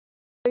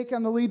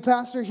I'm the lead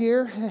pastor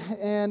here,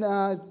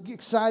 and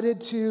excited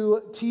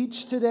to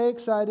teach today,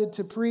 excited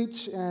to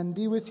preach and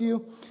be with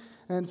you.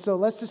 And so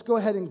let's just go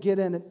ahead and get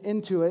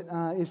into it.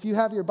 If you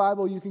have your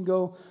Bible, you can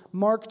go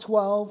Mark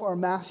 12 or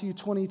Matthew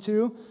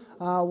 22.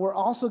 We're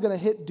also going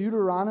to hit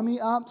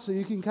Deuteronomy up, so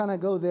you can kind of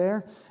go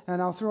there.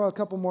 And I'll throw a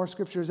couple more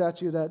scriptures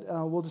at you that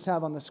we'll just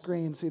have on the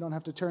screen, so you don't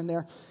have to turn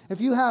there.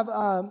 If you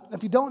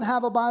don't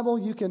have a Bible,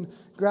 you can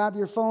grab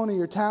your phone or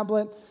your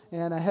tablet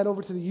and head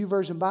over to the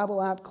YouVersion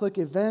Bible app, click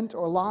Event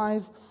or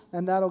Live,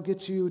 and that'll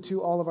get you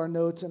to all of our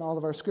notes and all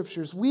of our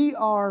scriptures. We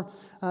are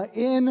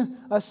in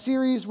a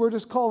series we're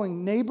just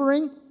calling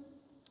Neighboring.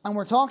 And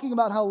we're talking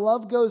about how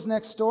love goes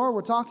next door.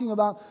 We're talking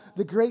about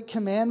the Great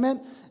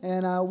Commandment.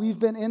 And we've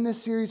been in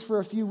this series for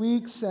a few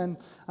weeks. And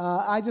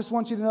I just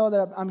want you to know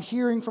that I'm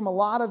hearing from a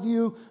lot of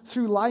you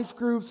through life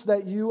groups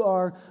that you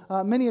are,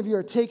 many of you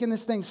are taking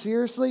this thing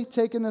seriously,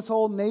 taking this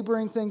whole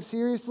neighboring thing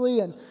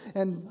seriously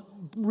and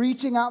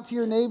reaching out to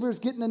your neighbors,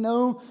 getting to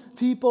know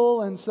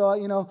people. And so,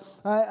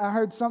 I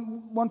heard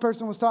one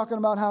person was talking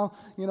about how,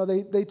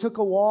 they took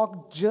a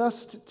walk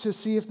just to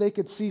see if they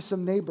could see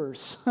some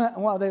neighbors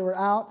while they were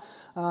out.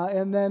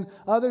 And then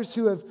others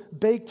who have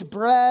baked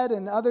bread,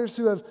 and others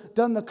who have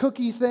done the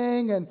cookie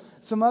thing, and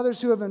some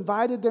others who have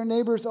invited their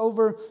neighbors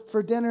over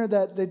for dinner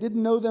that they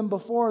didn't know them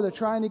before. They're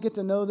trying to get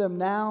to know them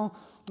now.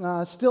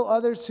 Still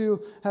others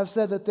who have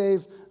said that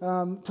they've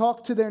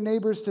talked to their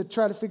neighbors to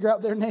try to figure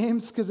out their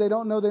names because they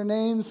don't know their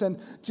names, and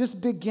just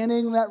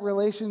beginning that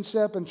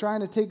relationship and trying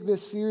to take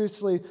this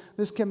seriously,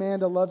 this command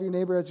to love your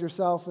neighbor as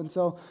yourself. And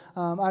so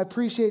I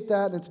appreciate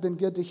that, and it's been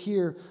good to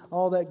hear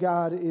all that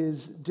God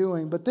is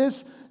doing. But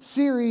this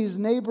series,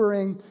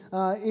 Neighboring,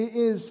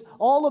 is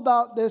all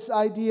about this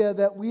idea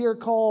that we are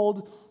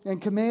called and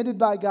commanded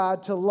by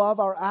God to love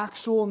our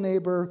actual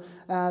neighbor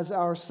as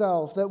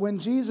ourselves. That when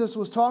Jesus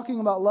was talking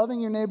about loving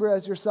your neighbor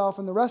as yourself,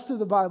 and the rest of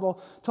the Bible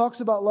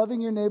talks about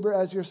loving your neighbor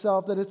as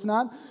yourself, that it's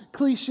not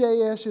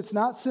cliche-ish, it's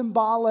not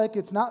symbolic,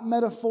 it's not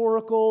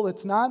metaphorical,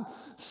 it's not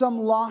some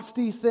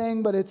lofty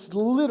thing, but it's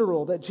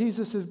literal, that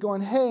Jesus is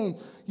going, hey,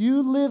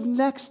 you live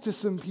next to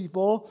some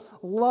people,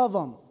 love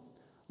them.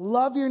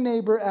 Love your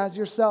neighbor as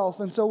yourself.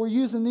 And so we're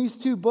using these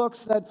two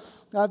books that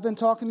I've been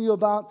talking to you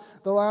about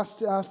the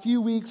last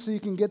few weeks so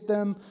you can get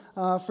them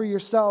for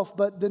yourself.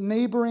 But The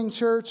Neighboring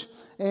Church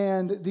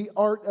and The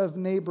Art of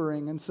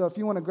Neighboring. And so if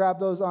you want to grab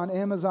those on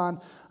Amazon,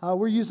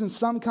 we're using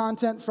some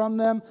content from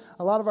them.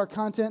 A lot of our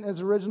content is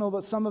original,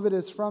 but some of it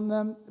is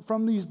from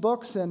these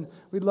books. And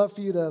we'd love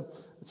for you to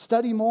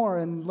study more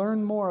and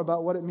learn more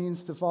about what it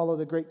means to follow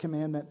the Great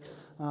Commandment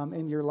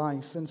in your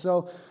life. And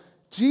so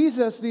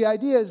the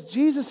idea is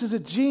Jesus is a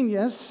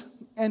genius,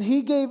 and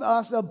he gave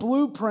us a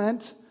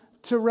blueprint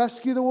to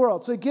rescue the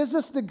world. So he gives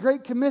us the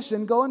Great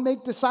Commission, go and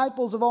make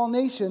disciples of all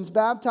nations,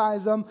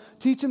 baptize them,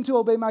 teach them to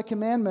obey my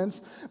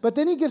commandments. But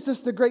then he gives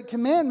us the Great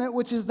Commandment,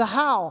 which is the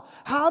how.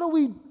 How do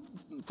we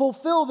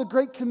fulfill the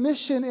Great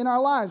Commission in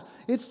our lives?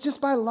 It's just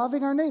by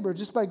loving our neighbor,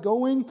 just by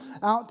going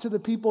out to the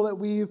people that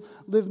we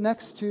live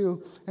next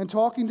to and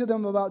talking to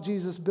them about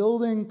Jesus,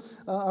 building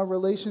a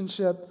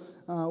relationship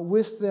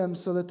with them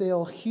so that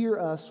they'll hear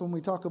us when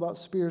we talk about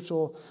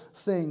spiritual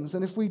things.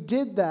 And if we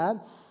did that,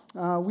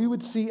 we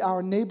would see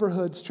our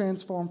neighborhoods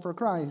transform for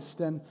Christ.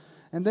 And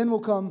then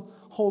will come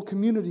whole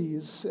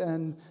communities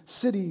and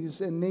cities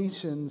and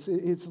nations.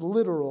 It's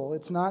literal.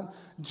 It's not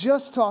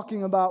just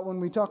talking about, when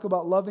we talk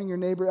about loving your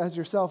neighbor as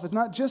yourself, it's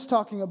not just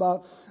talking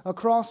about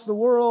across the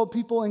world,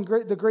 people in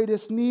the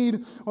greatest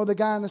need, or the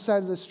guy on the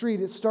side of the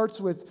street. It starts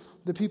with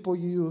the people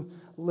you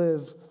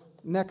live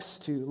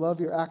next to. Love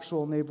your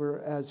actual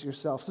neighbor as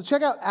yourself. So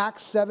check out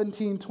Acts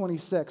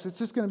 17:26. It's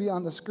just going to be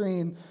on the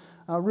screen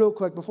real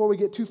quick. Before we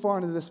get too far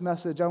into this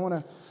message, I want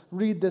to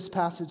read this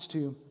passage to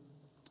you.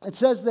 It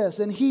says this,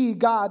 "And he,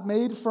 God,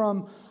 made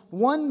from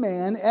one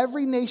man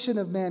every nation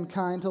of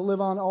mankind to live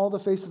on all the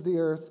face of the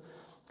earth,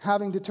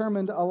 having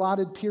determined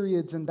allotted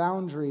periods and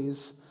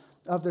boundaries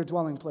of their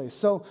dwelling place."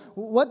 So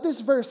what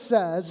this verse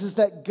says is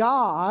that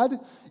God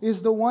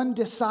is the one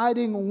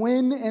deciding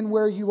when and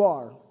where you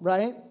are,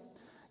 right?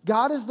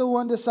 God is the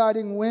one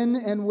deciding when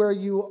and where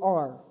you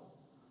are.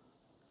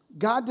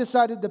 God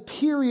decided the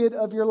period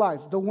of your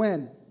life, the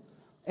when,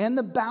 and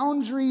the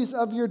boundaries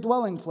of your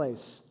dwelling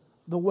place,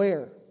 the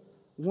where,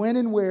 when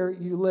and where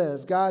you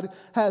live. God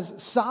has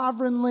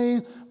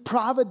sovereignly,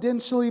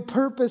 providentially,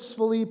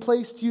 purposefully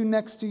placed you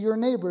next to your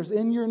neighbors,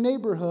 in your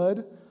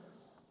neighborhood,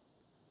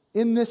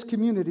 in this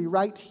community,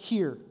 right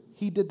here.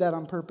 He did that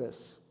on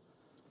purpose.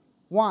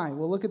 Why?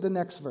 Well, look at the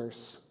next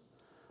verse.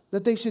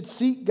 That they should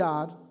seek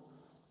God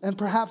and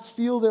perhaps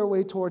feel their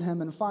way toward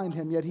him and find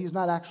him, yet he's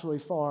not actually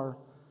far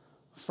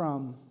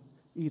from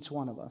each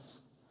one of us.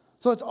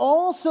 So it's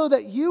all so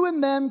that you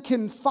and them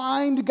can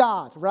find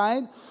God,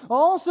 right?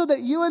 Also that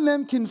you and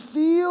them can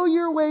feel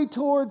your way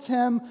towards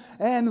him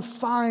and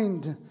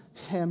find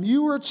him.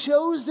 You were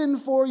chosen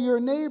for your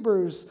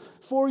neighbor's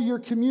for your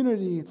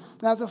community.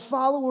 As a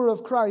follower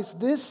of Christ,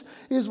 this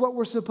is what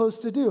we're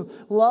supposed to do.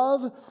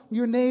 Love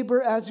your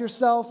neighbor as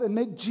yourself and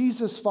make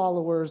Jesus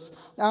followers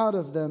out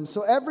of them.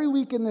 So every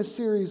week in this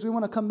series, we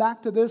want to come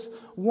back to this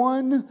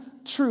one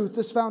truth,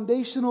 this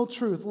foundational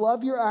truth.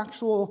 Love your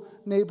actual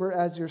neighbor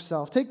as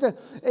yourself. Take the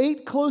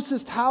 8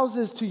 closest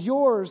houses to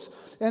yours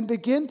and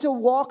begin to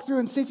walk through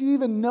and see if you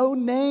even know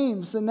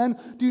names. And then,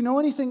 do you know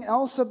anything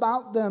else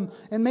about them?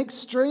 And make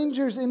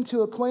strangers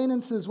into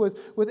acquaintances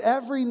with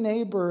every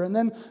neighbor. And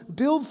then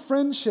build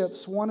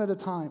friendships one at a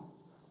time.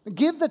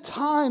 Give the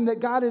time that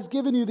God has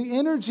given you, the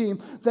energy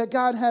that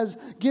God has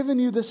given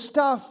you, the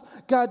stuff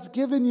God's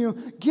given you.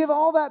 Give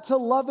all that to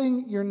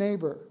loving your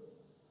neighbor.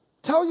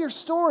 Tell your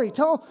story.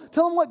 Tell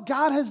them what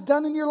God has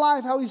done in your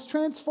life, how He's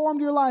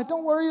transformed your life.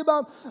 Don't worry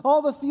about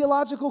all the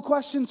theological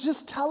questions.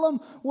 Just tell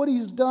them what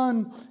He's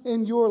done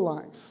in your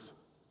life.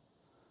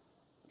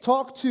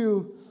 Talk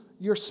to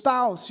your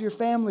spouse, your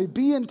family.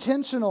 Be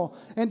intentional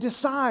and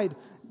decide.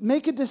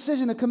 Make a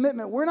decision, a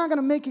commitment. We're not going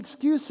to make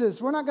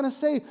excuses. We're not going to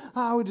say,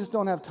 we just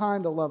don't have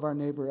time to love our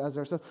neighbor as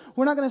ourselves.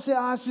 We're not going to say,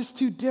 it's just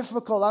too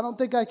difficult. I don't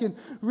think I can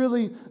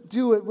really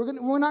do it.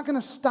 We're not going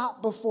to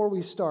stop before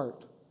we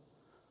start.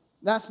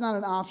 That's not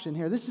an option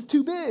here. This is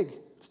too big.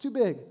 It's too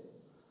big.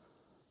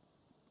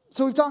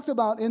 So we've talked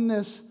about in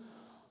this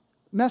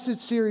message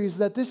series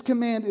that this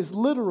command is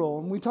literal.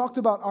 And we talked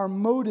about our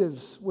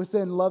motives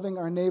within loving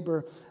our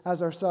neighbor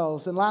as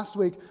ourselves. And last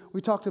week,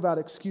 we talked about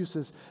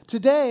excuses.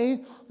 Today,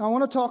 I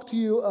want to talk to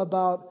you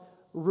about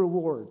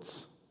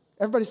rewards.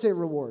 Everybody say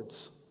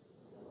rewards.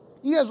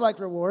 You guys like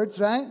rewards,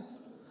 right?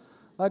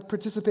 Like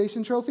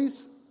participation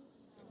trophies?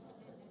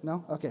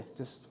 No? Okay,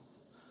 just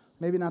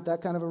maybe not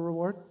that kind of a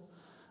reward.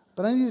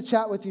 But I need to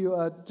chat with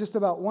you just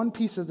about one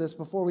piece of this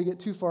before we get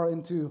too far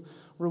into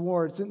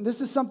rewards. And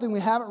this is something we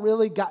haven't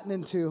really gotten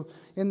into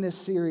in this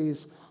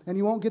series. And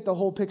you won't get the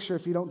whole picture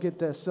if you don't get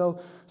this. So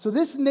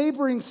this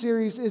neighboring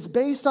series is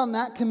based on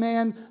that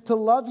command to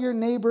love your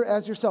neighbor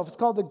as yourself. It's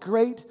called the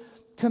Great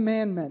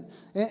Commandment.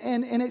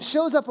 And it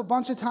shows up a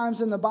bunch of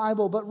times in the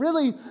Bible. But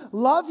really,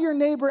 love your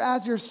neighbor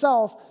as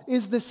yourself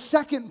is the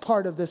second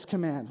part of this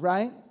command,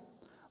 right?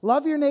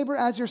 Love your neighbor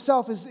as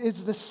yourself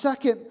is the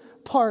second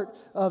part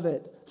of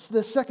it. It's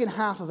the second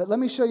half of it. Let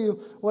me show you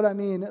what I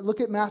mean.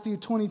 Look at Matthew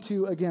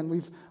 22 again.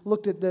 We've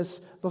looked at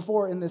this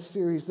before in this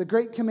series. The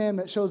Great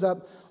Commandment shows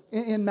up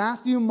in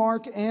Matthew,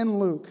 Mark, and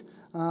Luke.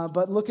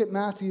 But look at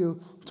Matthew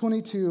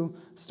 22,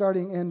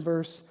 starting in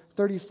verse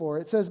 34.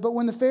 It says, "But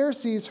when the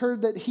Pharisees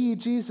heard that he,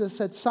 Jesus,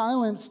 had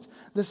silenced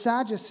the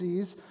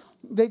Sadducees,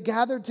 they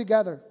gathered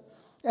together.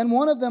 And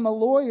one of them, a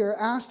lawyer,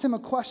 asked him a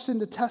question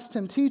to test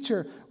him.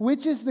 'Teacher,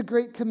 which is the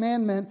great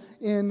commandment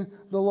in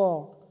the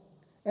law?'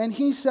 And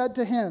he said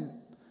to him,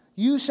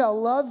 'You shall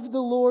love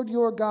the Lord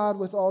your God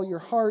with all your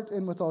heart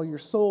and with all your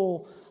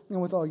soul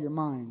and with all your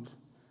mind.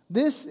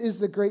 This is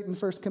the great and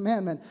first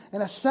commandment.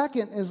 And a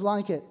second is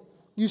like it.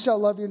 You shall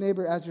love your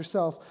neighbor as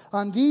yourself.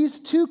 On these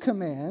 2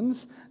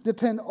 commands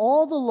depend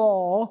all the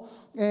law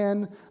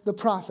and the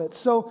prophets.'"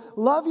 So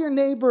love your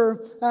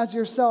neighbor as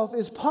yourself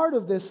is part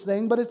of this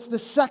thing, but it's the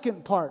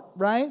second part,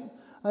 right?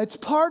 It's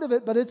part of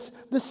it, but it's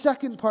the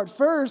second part.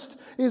 First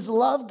is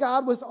love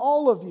God with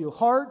all of you,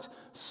 heart,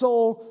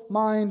 soul,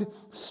 mind,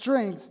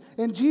 strength.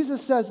 And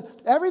Jesus says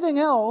everything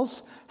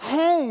else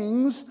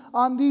hangs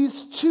on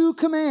these 2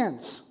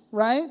 commands,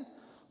 right?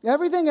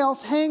 Everything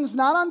else hangs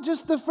not on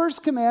just the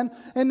first command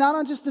and not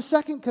on just the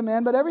second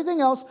command, but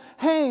everything else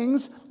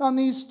hangs on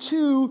these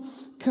 2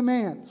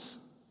 commands,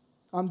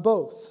 on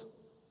both.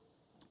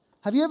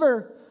 Have you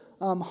ever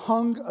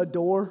hung a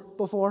door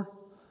before?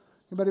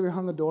 Anybody ever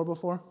hung a door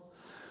before?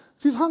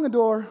 If you've hung a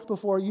door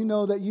before, you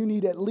know that you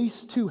need at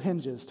least 2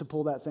 hinges to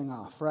pull that thing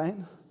off, right?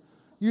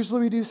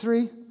 Usually we do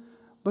 3,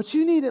 but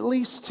you need at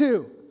least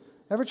 2.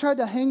 Ever tried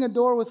to hang a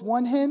door with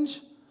 1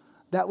 hinge?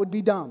 That would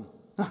be dumb,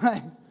 all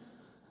right?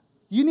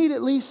 You need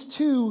at least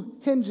 2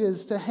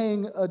 hinges to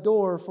hang a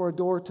door for a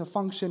door to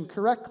function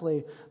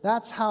correctly.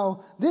 That's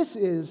how this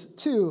is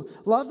too.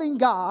 Loving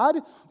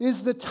God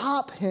is the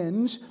top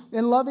hinge,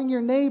 and loving your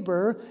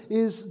neighbor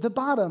is the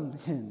bottom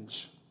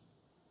hinge.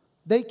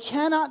 They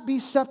cannot be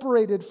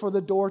separated for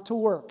the door to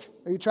work.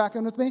 Are you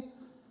tracking with me?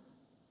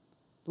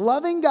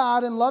 Loving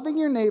God and loving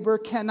your neighbor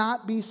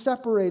cannot be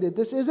separated.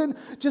 This isn't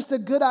just a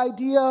good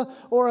idea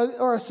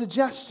or a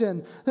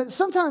suggestion.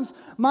 Sometimes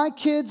my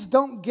kids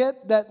don't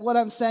get that what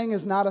I'm saying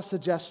is not a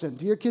suggestion.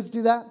 Do your kids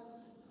do that?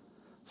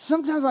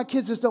 Sometimes my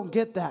kids just don't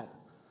get that.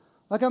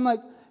 Like I'm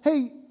like,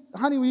 "Hey,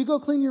 honey, will you go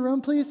clean your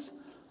room, please?"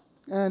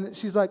 And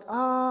she's like,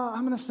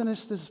 "I'm going to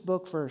finish this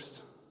book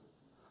first.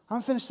 I'm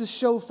going to finish this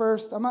show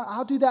first.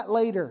 I'll do that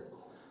later."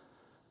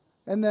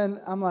 And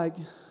then I'm like,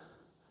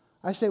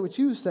 I say what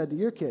you said to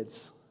your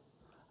kids.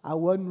 "I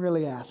wasn't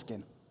really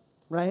asking,"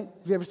 right?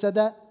 Have you ever said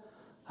that?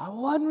 "I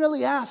wasn't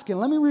really asking."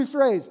 Let me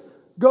rephrase.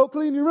 Go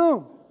clean your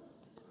room.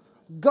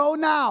 Go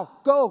now.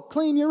 Go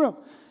clean your room.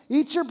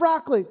 Eat your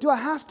broccoli. Do I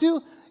have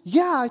to?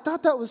 Yeah, I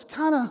thought that was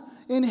kind of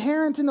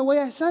inherent in the way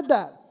I said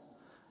that.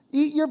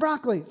 Eat your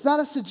broccoli. It's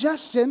not a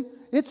suggestion.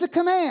 It's a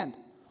command.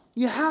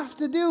 You have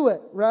to do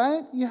it,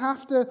 right? You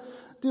have to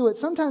do it.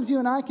 Sometimes you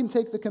and I can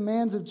take the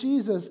commands of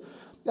Jesus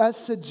as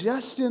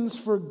suggestions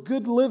for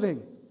good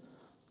living.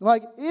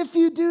 Like, if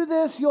you do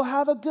this, you'll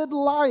have a good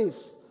life.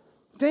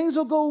 Things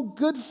will go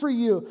good for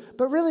you.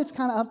 But really, it's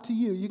kind of up to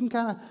you. You can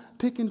kind of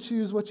pick and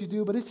choose what you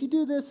do. But if you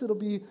do this, it'll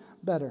be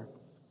better.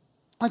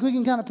 Like, we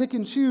can kind of pick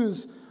and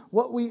choose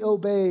what we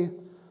obey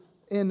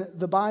in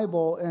the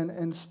Bible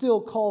and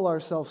still call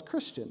ourselves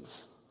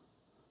Christians.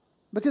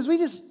 Because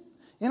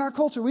in our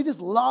culture, we just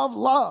love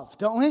love,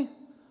 don't we?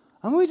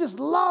 I mean, we just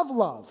love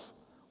love.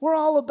 We're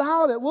all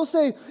about it. We'll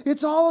say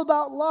it's all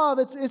about love.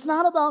 It's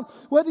not about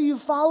whether you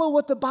follow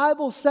what the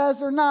Bible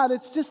says or not.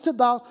 It's just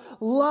about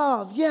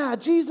love. Yeah,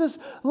 Jesus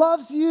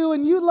loves you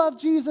and you love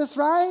Jesus,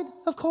 right?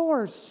 Of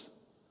course.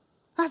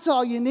 That's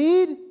all you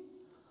need.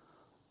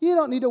 You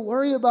don't need to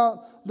worry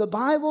about the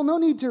Bible. No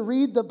need to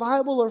read the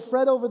Bible or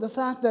fret over the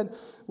fact that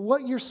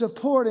what you're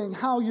supporting,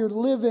 how you're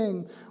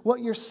living,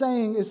 what you're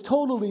saying is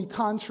totally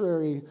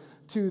contrary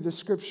to the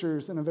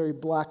Scriptures in a very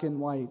black and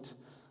white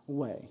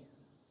way.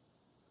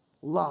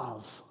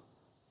 Love.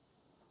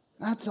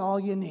 That's all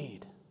you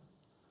need.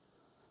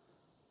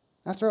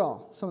 After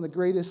all, some of the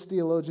greatest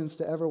theologians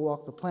to ever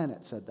walk the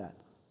planet said that.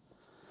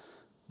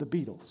 The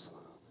Beatles.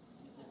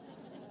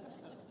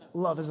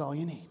 Love is all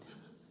you need.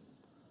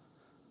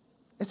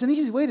 It's an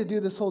easy way to do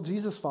this whole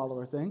Jesus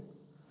follower thing.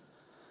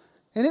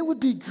 And it would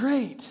be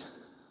great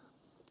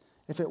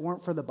if it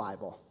weren't for the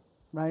Bible,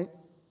 right?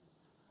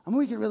 I mean,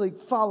 we could really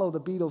follow the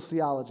Beatles'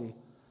 theology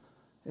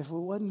if it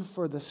wasn't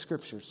for the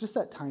Scriptures, just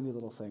that tiny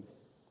little thing.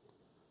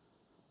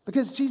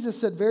 Because Jesus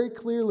said very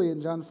clearly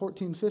in John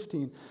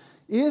 14:15,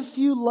 if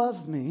you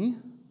love me,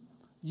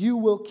 you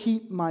will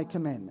keep my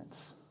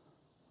commandments.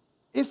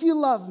 If you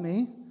love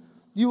me,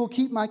 you will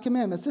keep my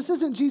commandments. This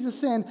isn't Jesus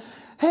saying,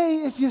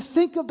 hey, if you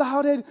think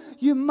about it,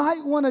 you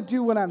might want to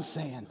do what I'm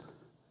saying.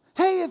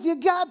 Hey, if you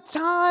got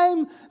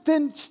time,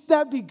 then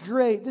that'd be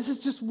great. This is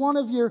just one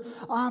of your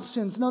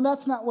options. No,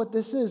 that's not what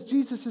this is.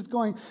 Jesus is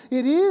going,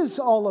 it is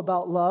all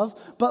about love,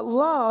 but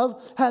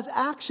love has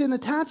action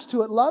attached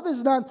to it. Love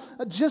is not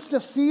just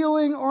a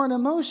feeling or an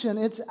emotion,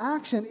 it's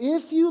action.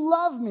 If you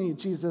love me,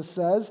 Jesus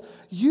says,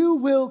 you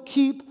will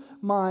keep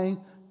my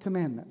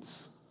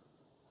commandments.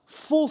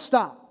 Full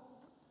stop.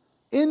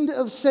 End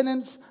of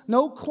sentence.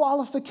 No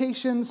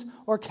qualifications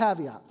or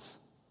caveats.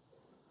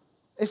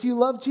 If you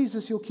love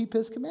Jesus, you'll keep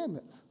his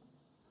commandments.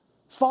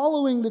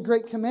 Following the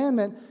great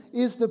commandment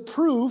is the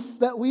proof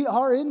that we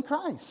are in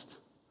Christ.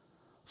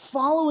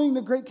 Following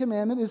the great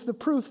commandment is the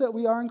proof that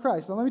we are in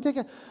Christ. Now let me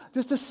take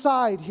just a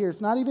side here.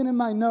 It's not even in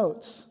my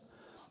notes.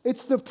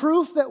 It's the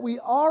proof that we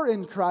are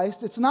in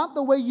Christ. It's not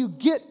the way you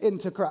get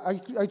into Christ.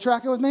 Are you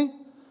tracking with me?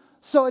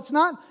 So it's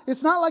not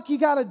like you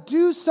got to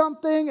do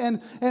something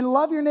and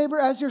love your neighbor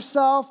as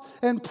yourself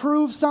and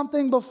prove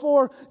something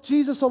before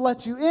Jesus will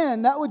let you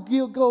in. That would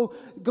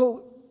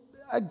go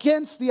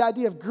against the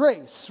idea of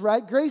grace,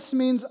 right? Grace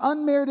means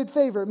unmerited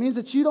favor. It means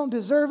that you don't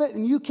deserve it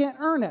and you can't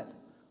earn it,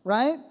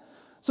 right?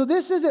 So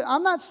this isn't,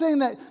 I'm not saying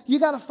that you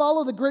got to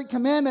follow the great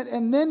commandment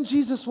and then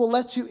Jesus will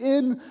let you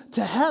in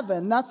to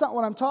heaven. That's not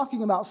what I'm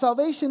talking about.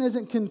 Salvation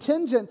isn't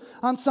contingent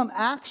on some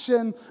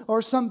action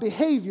or some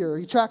behavior. Are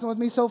you tracking with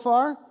me so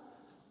far?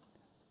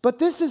 But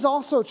this is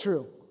also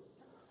true.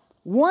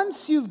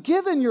 Once you've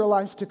given your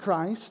life to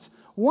Christ,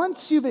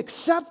 once you've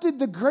accepted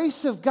the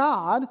grace of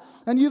God,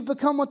 and you've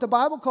become what the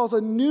Bible calls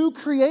a new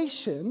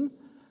creation,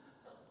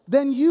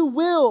 then you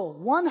will,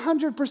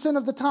 100%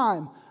 of the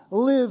time,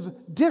 live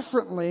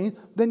differently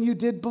than you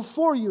did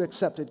before you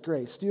accepted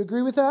grace. Do you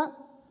agree with that?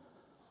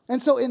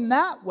 And so in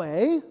that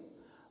way,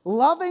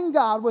 loving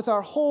God with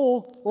our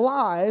whole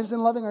lives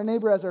and loving our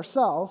neighbor as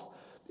ourselves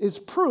is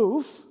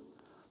proof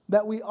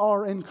that we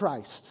are in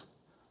Christ.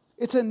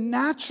 It's a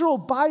natural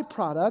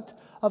byproduct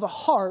of a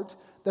heart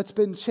that's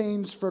been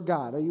changed for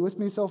God. Are you with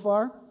me so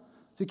far?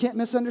 So you can't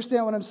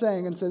misunderstand what I'm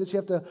saying and say that you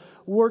have to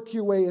work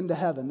your way into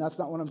heaven. That's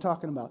not what I'm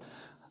talking about.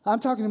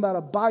 I'm talking about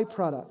a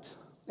byproduct.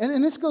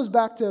 And this goes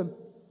back to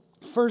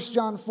 1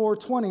 John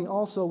 4:20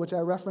 also, which I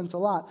reference a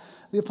lot.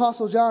 The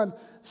Apostle John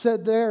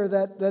said there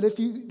that if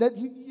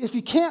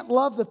you can't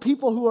love the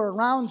people who are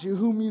around you,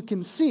 whom you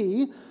can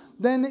see,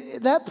 then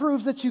that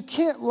proves that you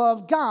can't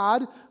love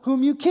God,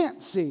 whom you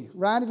can't see,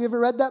 right? Have you ever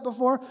read that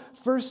before?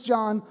 1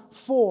 John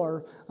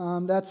 4,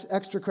 that's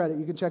extra credit.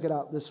 You can check it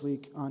out this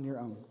week on your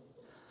own.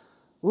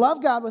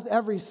 Love God with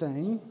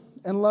everything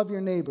and love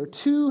your neighbor.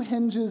 Two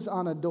hinges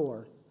on a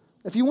door.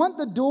 If you want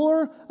the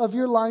door of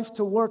your life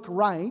to work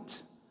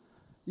right,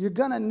 you're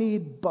going to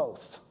need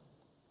both.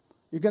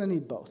 You're going to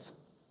need both.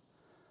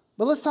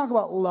 But let's talk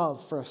about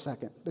love for a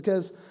second,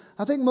 because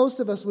I think most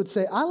of us would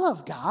say, I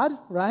love God,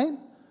 right?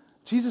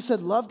 Jesus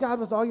said, love God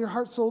with all your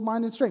heart, soul,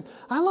 mind, and strength.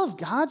 I love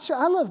God.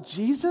 I love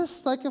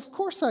Jesus. Like, of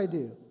course I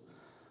do.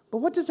 But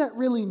what does that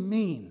really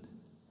mean?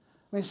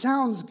 I mean, it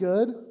sounds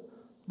good,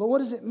 but what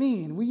does it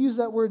mean? We use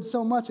that word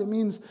so much, it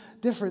means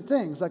different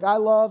things. Like, I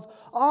love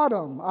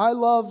autumn. I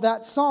love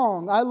that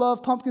song. I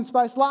love pumpkin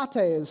spice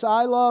lattes.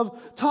 I love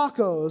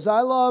tacos.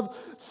 I love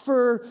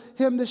for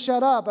him to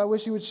shut up. I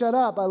wish he would shut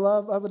up. I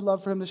would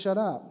love for him to shut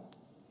up.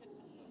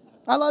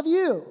 I love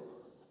you.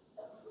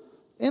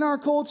 In our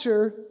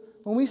culture,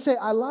 when we say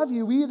I love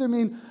you, we either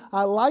mean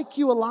I like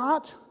you a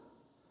lot,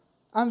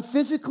 I'm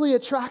physically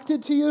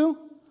attracted to you,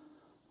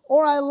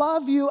 or I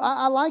love you,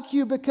 I like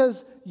you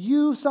because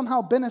you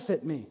somehow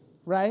benefit me,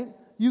 right?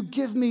 You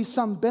give me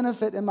some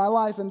benefit in my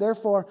life, and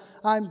therefore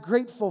I'm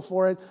grateful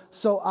for it,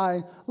 so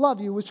I love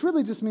you, which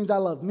really just means I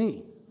love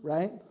me,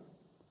 right?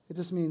 It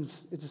just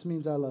means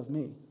I love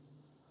me.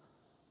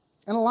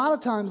 And a lot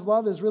of times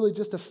love is really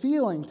just a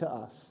feeling to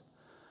us.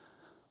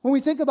 When we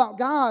think about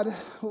God,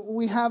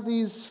 we have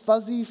these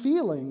fuzzy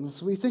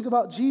feelings. We think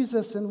about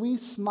Jesus and we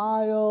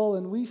smile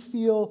and we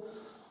feel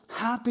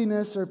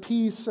happiness or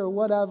peace or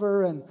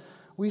whatever, and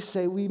we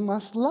say we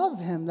must love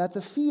him. That's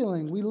a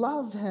feeling. We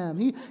love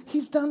him.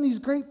 He's done these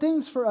great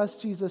things for us,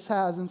 Jesus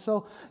has. And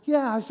so,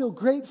 yeah, I feel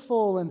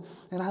grateful and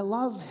I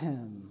love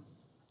him.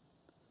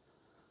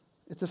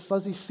 It's a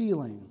fuzzy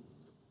feeling.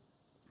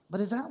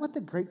 But is that what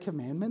the Great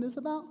Commandment is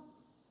about?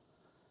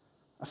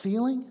 A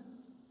feeling?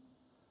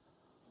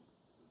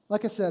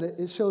 Like I said,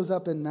 it shows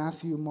up in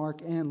Matthew,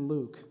 Mark, and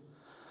Luke.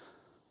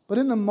 But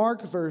in the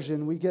Mark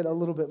version, we get a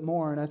little bit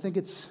more, and I think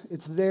it's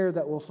there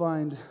that we'll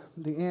find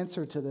the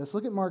answer to this.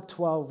 Look at Mark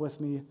 12 with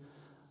me.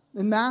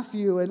 In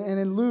Matthew and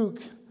in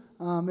Luke,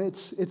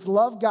 it's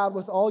love God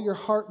with all your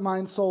heart,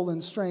 mind, soul,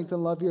 and strength,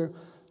 and love your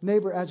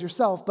neighbor as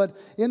yourself. But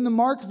in the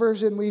Mark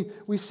version,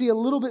 we see a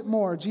little bit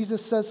more.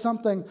 Jesus says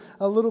something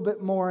a little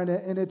bit more,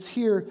 and it's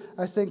here,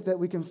 I think, that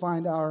we can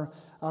find our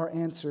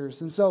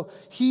answers. And so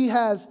he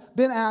has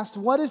been asked,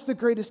 what is the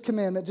greatest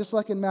commandment? Just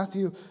like in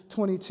Matthew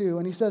 22.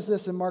 And he says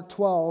this in Mark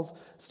 12,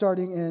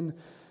 starting in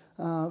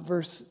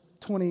verse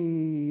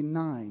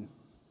 29.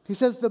 He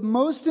says, the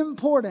most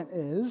important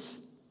is,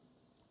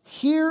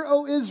 hear,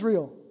 O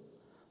Israel,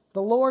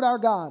 the Lord our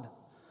God,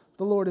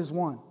 the Lord is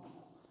one.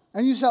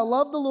 And you shall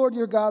love the Lord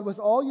your God with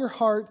all your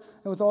heart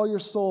and with all your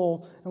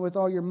soul and with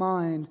all your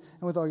mind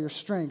and with all your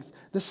strength.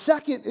 The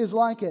second is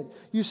like it.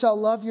 You shall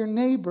love your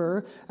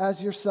neighbor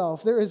as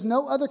yourself. There is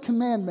no other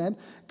commandment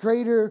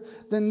greater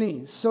than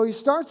these. So he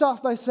starts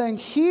off by saying,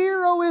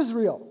 hear, O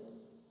Israel,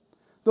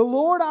 the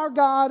Lord our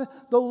God,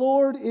 the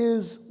Lord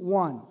is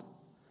one.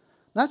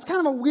 That's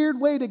kind of a weird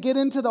way to get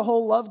into the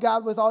whole love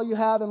God with all you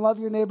have and love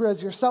your neighbor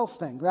as yourself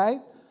thing, right?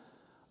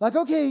 Like,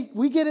 okay,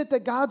 we get it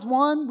that God's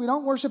one. We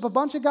don't worship a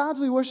bunch of gods.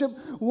 We worship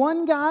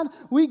one God.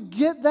 We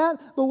get that.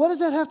 But what does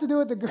that have to do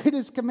with the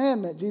greatest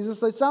commandment, Jesus?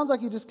 It sounds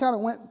like you just kind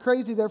of went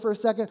crazy there for a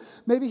second.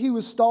 Maybe he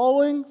was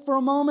stalling for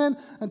a moment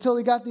until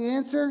he got the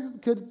answer.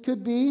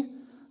 Could be.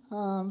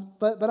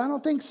 But I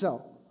don't think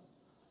so.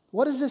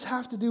 What does this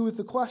have to do with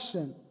the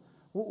question?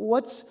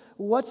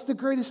 What's the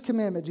greatest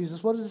commandment,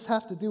 Jesus? What does this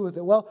have to do with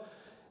it? Well,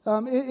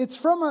 it's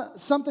from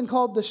something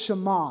called the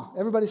Shema.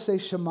 Everybody say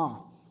Shema.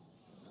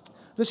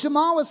 The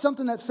Shema was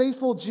something that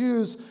faithful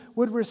Jews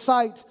would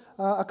recite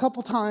a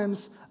couple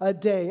times a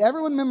day.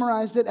 Everyone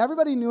memorized it.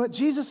 Everybody knew it.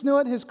 Jesus knew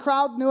it. His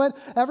crowd knew it.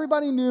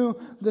 Everybody knew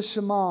the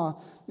Shema.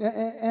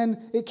 And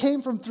it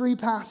came from 3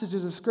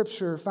 passages of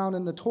Scripture found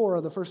in the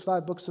Torah, the first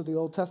 5 books of the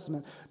Old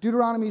Testament.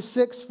 Deuteronomy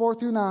 6, 4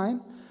 through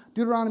 9.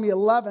 Deuteronomy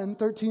 11,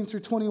 13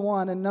 through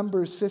 21. And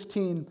Numbers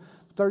 15,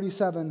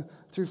 37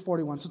 through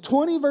 41. So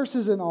 20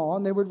 verses in all,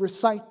 and they would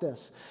recite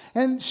this.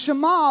 And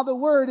Shema, the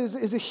word,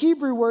 is a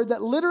Hebrew word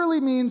that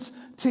literally means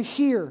to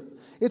hear.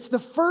 It's the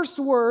first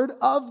word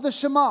of the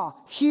Shema.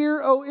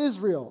 Hear, O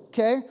Israel.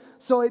 Okay?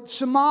 So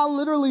Shema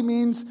literally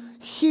means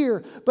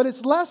hear. But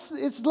it's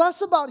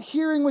less about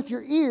hearing with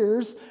your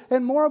ears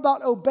and more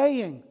about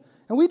obeying.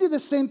 And we do the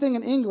same thing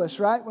in English,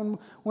 right?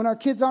 When our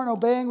kids aren't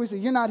obeying, we say,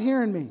 you're not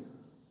hearing me.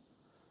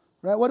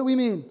 Right? What do we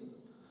mean?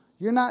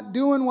 You're not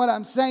doing what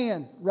I'm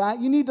saying, right?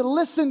 You need to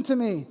listen to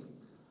me.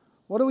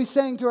 What are we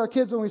saying to our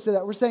kids when we say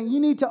that? We're saying you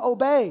need to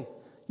obey.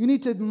 You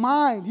need to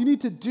mind. You need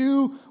to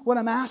do what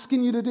I'm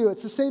asking you to do.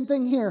 It's the same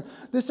thing here.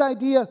 This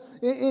idea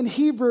in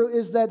Hebrew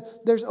is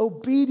that there's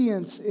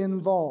obedience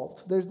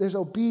involved. There's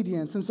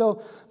obedience. And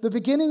so the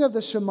beginning of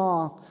the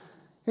Shema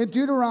in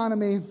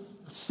Deuteronomy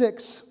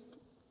 6,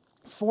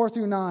 4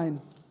 through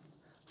 9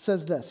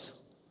 says this.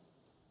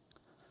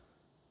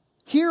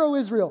 Hear, O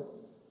Israel,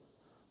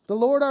 the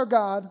Lord our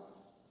God,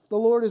 the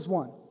Lord is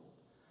one.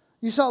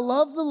 You shall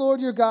love the Lord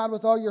your God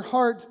with all your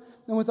heart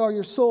and with all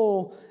your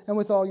soul and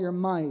with all your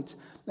might.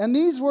 And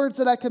these words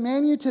that I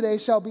command you today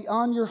shall be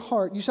on your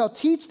heart. You shall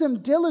teach them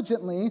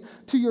diligently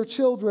to your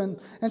children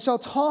and shall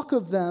talk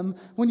of them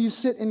when you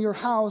sit in your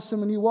house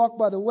and when you walk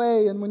by the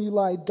way and when you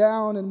lie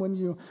down and when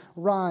you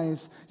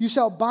rise. You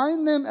shall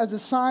bind them as a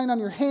sign on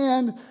your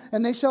hand,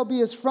 and they shall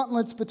be as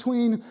frontlets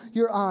between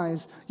your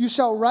eyes. You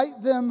shall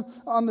write them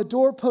on the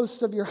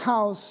doorposts of your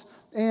house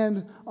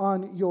and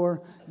on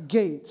your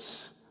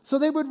gates. So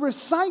they would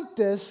recite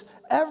this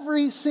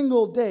every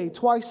single day,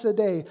 twice a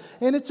day.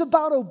 And it's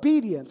about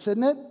obedience,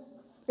 isn't it?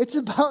 It's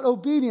about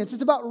obedience.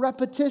 It's about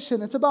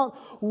repetition. It's about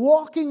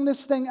walking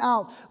this thing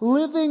out,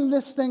 living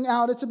this thing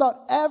out. It's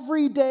about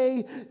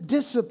everyday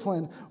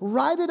discipline.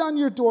 Write it on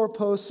your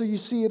doorpost so you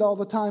see it all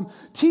the time.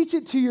 Teach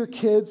it to your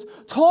kids.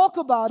 Talk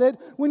about it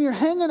when you're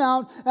hanging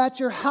out at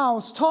your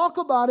house. Talk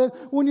about it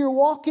when you're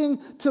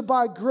walking to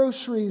buy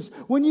groceries.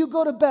 When you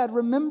go to bed,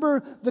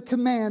 remember the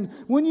command.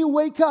 When you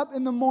wake up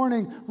in the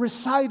morning,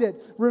 recite it,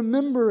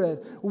 remember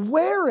it,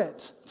 wear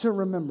it to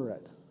remember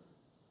it.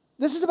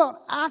 This is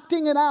about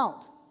acting it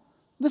out.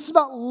 This is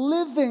about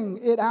living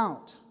it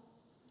out.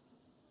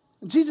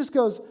 And Jesus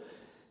goes,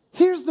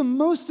 here's the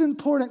most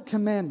important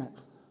commandment.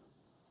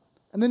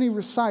 And then he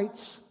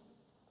recites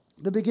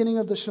the beginning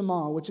of the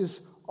Shema, which is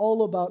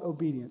all about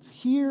obedience.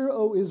 Hear,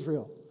 O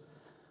Israel,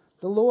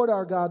 the Lord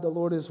our God, the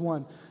Lord is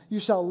one. You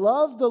shall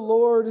love the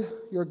Lord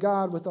your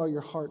God with all your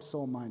heart,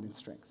 soul, mind, and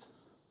strength.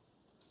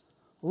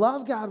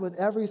 Love God with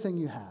everything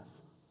you have.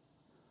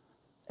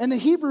 And the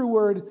Hebrew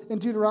word in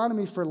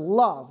Deuteronomy for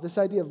love, this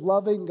idea of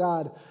loving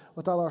God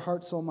with all our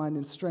heart, soul, mind,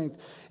 and strength,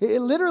 it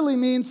literally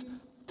means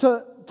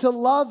to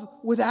love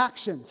with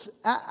actions.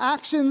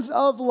 Actions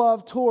of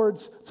love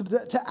towards,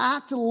 to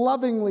act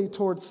lovingly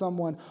towards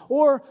someone,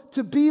 or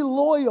to be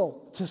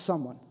loyal to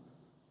someone.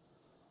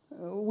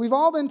 We've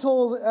all been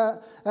told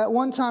at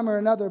one time or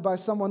another by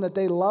someone that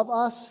they love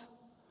us,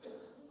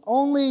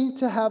 only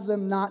to have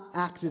them not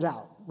act it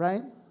out,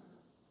 right?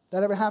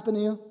 That ever happened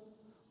to you?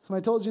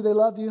 Somebody told you they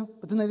loved you,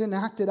 but then they didn't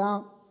act it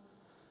out.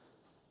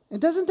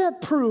 And doesn't that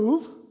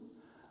prove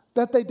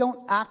that they don't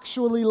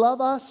actually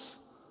love us?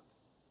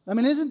 I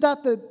mean, isn't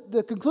that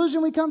the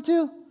conclusion we come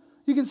to?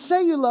 You can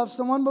say you love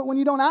someone, but when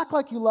you don't act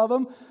like you love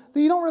them,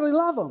 then you don't really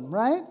love them,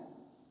 right?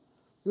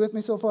 You with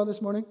me so far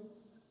this morning?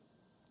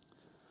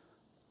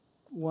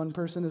 One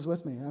person is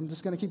with me. I'm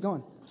just going to keep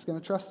going. I'm just going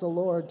to trust the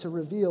Lord to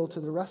reveal to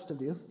the rest of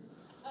you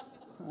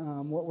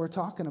what we're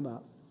talking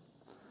about.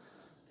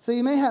 So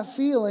you may have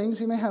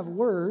feelings, you may have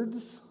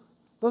words.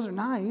 Those are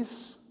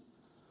nice.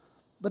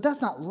 But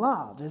that's not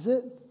love, is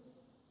it?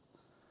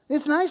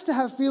 It's nice to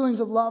have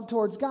feelings of love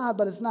towards God,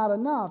 but it's not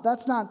enough.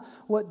 That's not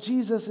what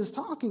Jesus is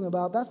talking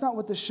about. That's not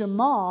what the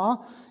Shema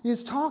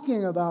is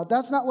talking about.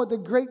 That's not what the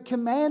Great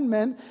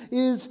Commandment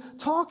is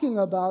talking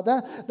about.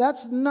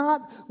 That's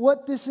not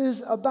what this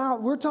is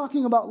about. We're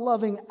talking about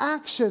loving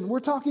action. We're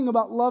talking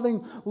about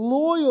loving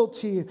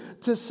loyalty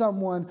to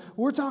someone.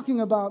 We're talking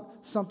about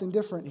something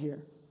different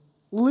here.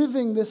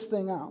 Living this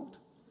thing out.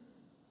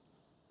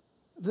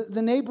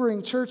 The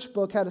neighboring church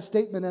book had a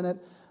statement in it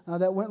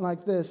that went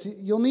like this.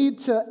 You'll need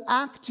to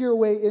act your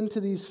way into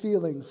these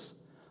feelings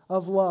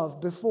of love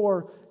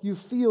before you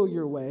feel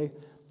your way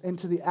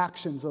into the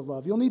actions of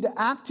love. You'll need to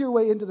act your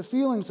way into the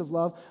feelings of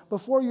love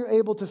before you're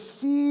able to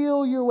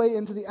feel your way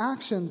into the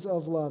actions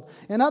of love.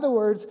 In other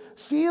words,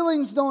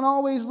 feelings don't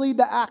always lead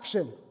to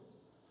action,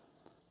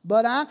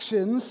 but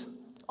actions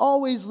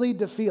always lead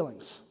to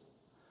feelings.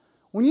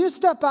 When you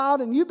step out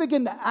and you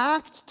begin to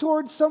act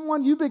towards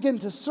someone, you begin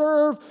to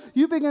serve,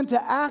 you begin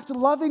to act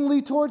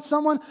lovingly towards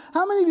someone,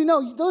 how many of you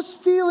know those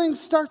feelings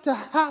start to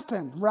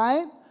happen,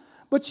 right?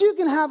 But you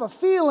can have a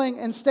feeling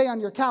and stay on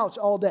your couch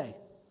all day,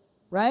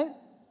 right?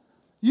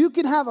 You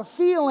can have a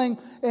feeling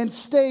and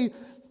stay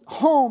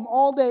home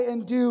all day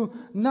and do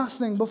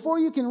nothing before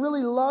you can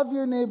really love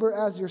your neighbor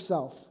as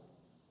yourself.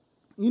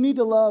 You need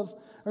to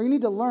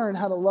learn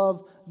how to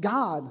love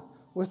God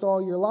with all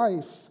your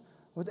life,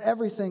 with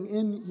everything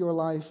in your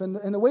life. And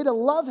the way to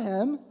love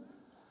Him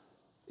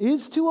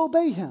is to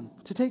obey Him,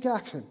 to take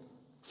action,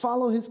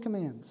 follow His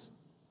commands.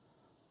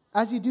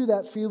 As you do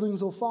that,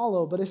 feelings will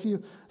follow. But if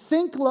you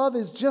think love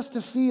is just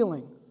a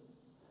feeling,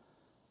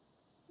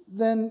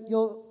 then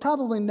you'll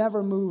probably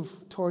never move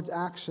towards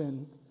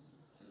action,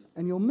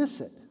 and you'll miss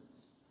it.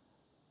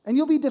 And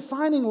you'll be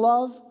defining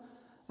love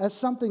as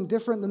something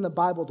different than the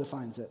Bible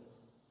defines it.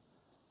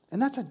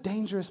 And that's a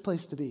dangerous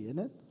place to be, isn't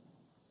it?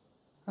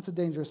 That's a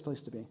dangerous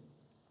place to be.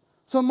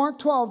 So in Mark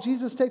 12,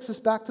 Jesus takes us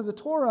back to the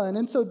Torah, and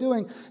in so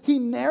doing, He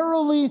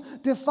narrowly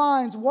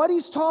defines what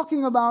He's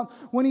talking about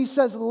when He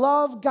says,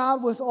 love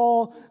God with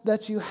all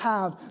that you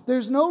have.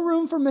 There's no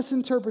room for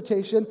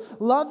misinterpretation.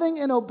 Loving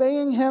and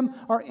obeying Him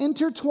are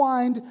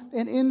intertwined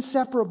and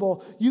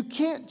inseparable. You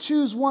can't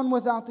choose one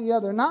without the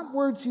other. Not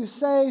words you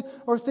say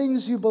or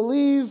things you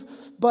believe,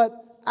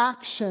 but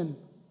action,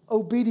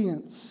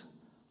 obedience,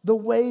 the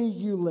way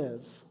you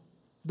live,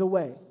 the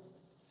way.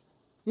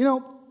 You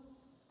know,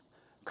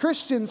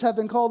 Christians have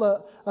been called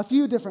a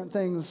few different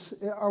things,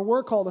 or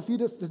were called a few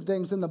different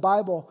things in the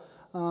Bible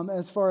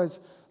as far as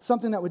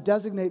something that would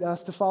designate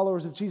us to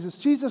followers of Jesus.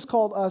 Jesus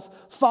called us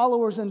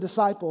followers and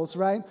disciples,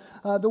 right?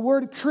 The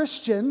word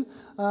Christian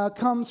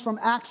comes from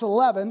Acts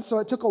 11, so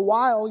it took a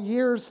while,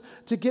 years,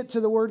 to get to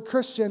the word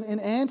Christian in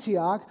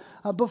Antioch.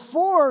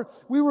 Before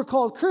we were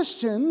called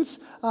Christians,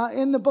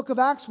 in the book of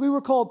Acts, we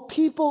were called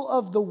people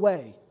of the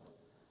way.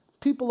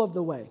 People of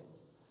the way.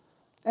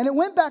 And it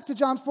went back to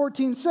John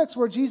 14:6,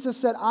 where Jesus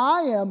said,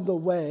 I am the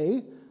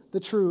way,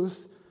 the truth,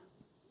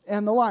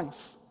 and the life.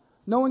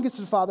 No one gets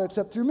to the Father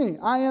except through me.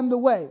 I am the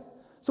way.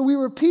 So we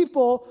were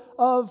people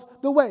of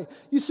the way.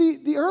 You see,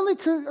 the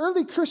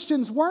early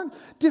Christians weren't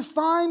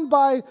defined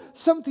by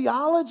some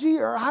theology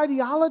or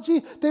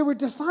ideology. They were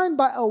defined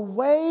by a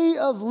way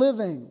of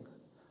living.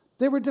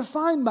 They were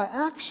defined by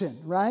action,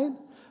 right?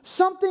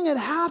 Something had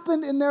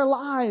happened in their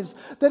lives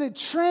that had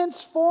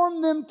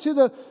transformed them to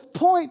the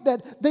point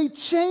that they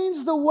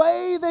changed the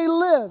way they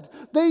lived.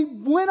 They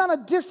went on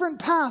a different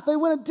path. They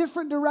went a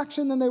different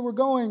direction than they were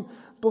going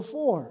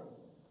before.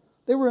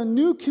 They were a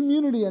new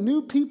community, a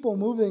new people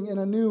moving in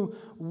a new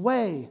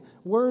way,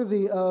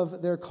 worthy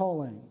of their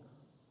calling.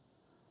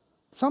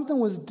 Something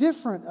was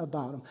different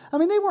about them. I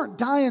mean, they weren't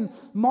dying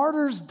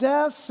martyrs'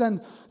 deaths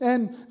and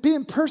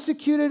being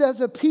persecuted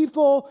as a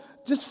people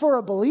just for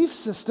a belief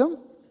system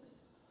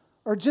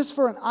or just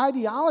for an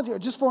ideology or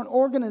just for an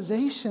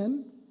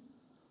organization.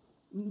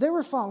 They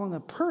were following a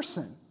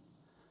person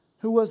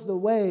who was the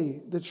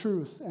way, the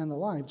truth, and the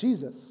life,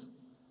 Jesus.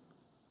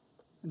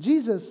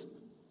 Jesus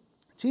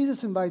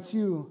invites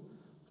you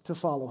to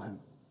follow him,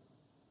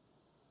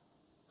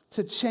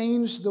 to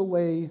change the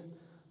way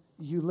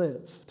you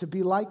live, to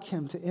be like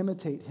him, to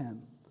imitate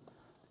him.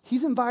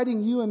 He's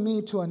inviting you and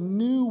me to a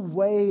new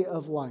way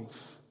of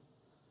life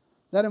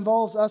that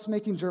involves us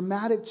making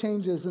dramatic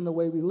changes in the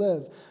way we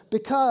live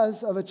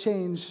because of a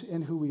change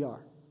in who we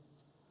are.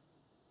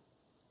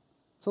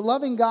 So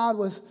loving God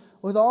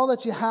with all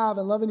that you have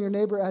and loving your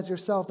neighbor as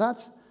yourself,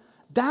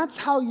 that's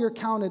how you're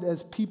counted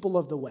as people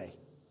of the way.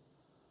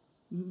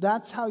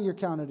 That's how you're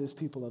counted as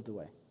people of the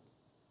way.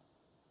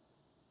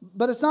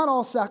 But it's not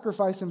all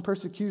sacrifice and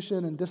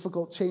persecution and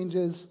difficult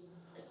changes.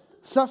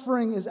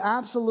 Suffering is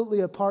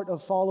absolutely a part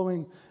of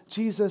following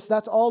Jesus.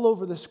 That's all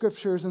over the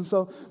scriptures. And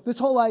so this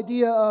whole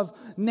idea of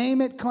name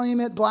it, claim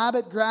it, blab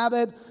it, grab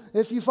it,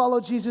 if you follow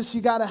Jesus,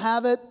 you got to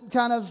have it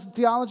kind of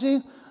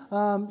theology,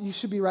 you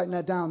should be writing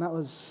that down.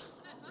 You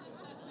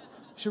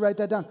should write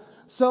that down.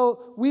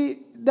 So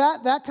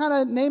that kind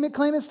of name it,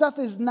 claim it stuff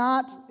is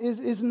not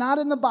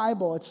in the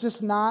Bible. It's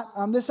just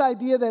not. This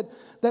idea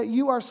that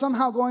you are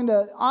somehow going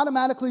to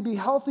automatically be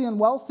healthy and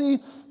wealthy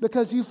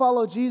because you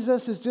follow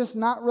Jesus is just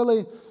not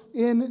really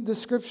in the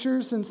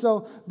scriptures. And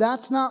so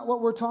that's not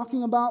what we're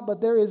talking about. But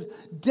there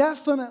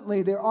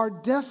are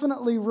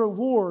definitely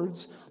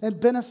rewards and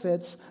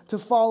benefits to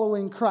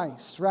following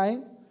Christ, right?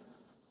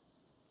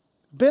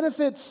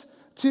 Benefits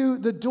to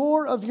the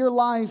door of your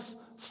life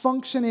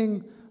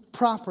functioning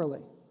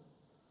properly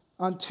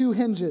on two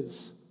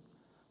hinges: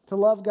 to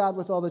love God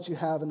with all that you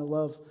have and to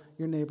love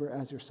your neighbor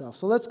as yourself.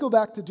 So let's go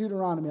back to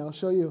Deuteronomy. I'll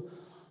show you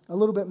a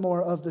little bit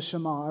more of the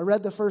Shema. I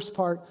read the first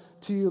part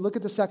to you. Look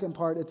at the second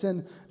part. It's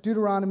in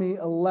Deuteronomy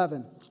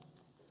 11.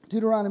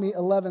 Deuteronomy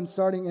 11,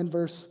 starting in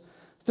verse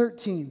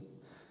 13.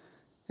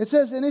 It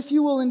says, "And if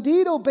you will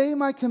indeed obey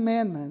my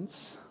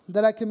commandments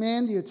that I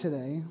command you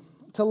today,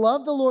 to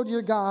love the Lord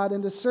your God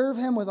and to serve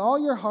him with all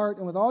your heart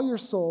and with all your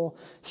soul,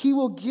 he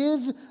will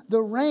give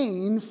the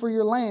rain for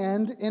your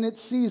land in its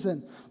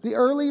season, the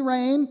early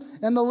rain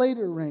and the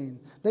later rain,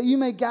 that you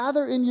may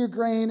gather in your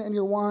grain and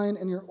your wine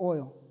and your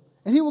oil.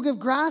 And he will give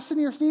grass in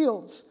your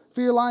fields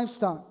for your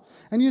livestock,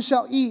 and you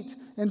shall eat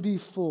and be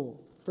full."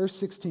 Verse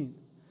 16.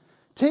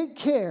 "Take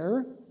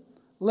care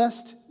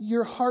lest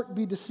your heart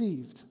be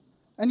deceived,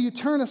 and you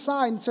turn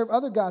aside and serve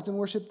other gods and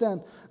worship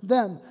them.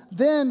 Then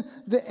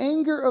the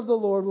anger of the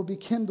Lord will be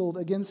kindled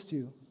against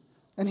you,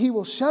 and he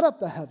will shut up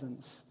the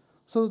heavens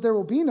so that there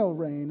will be no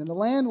rain, and the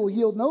land will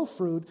yield no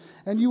fruit,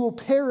 and you will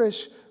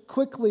perish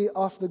quickly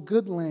off the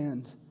good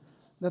land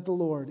that the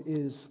Lord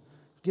is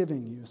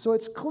giving you." So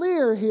it's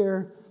clear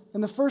here in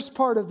the first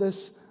part of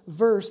this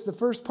verse, the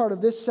first part of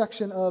this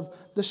section of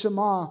the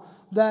Shema,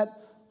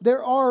 that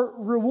there are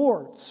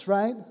rewards,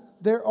 right?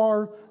 There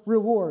are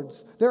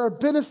rewards. There are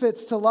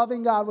benefits to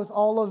loving God with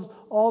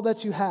all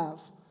that you have.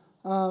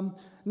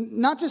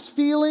 Not just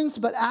feelings,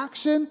 but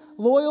action,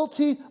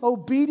 loyalty,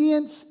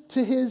 obedience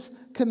to his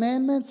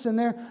commandments. And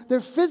they're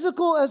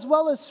physical as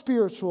well as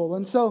spiritual.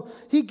 And so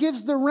he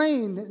gives the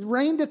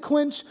rain to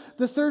quench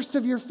the thirst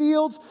of your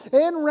fields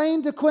and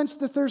rain to quench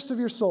the thirst of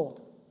your soul.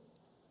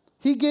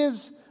 He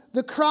gives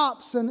the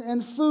crops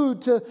and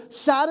food to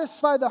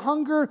satisfy the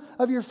hunger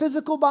of your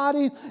physical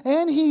body.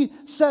 And he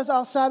says,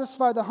 "I'll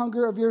satisfy the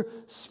hunger of your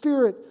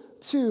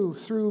spirit too,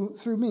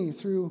 through me,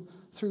 through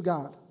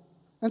God."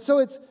 And so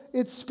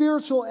it's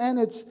spiritual and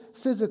it's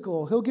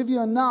physical. He'll give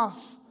you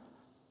enough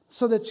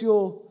so that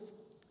you'll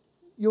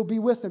be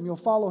with him, you'll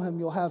follow him,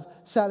 you'll have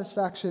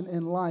satisfaction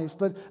in life.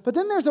 But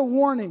then there's a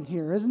warning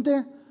here, isn't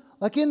there?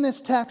 Like in this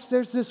text,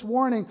 there's this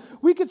warning.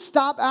 We could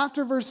stop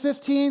after verse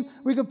 15.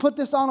 We could put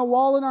this on a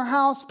wall in our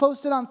house,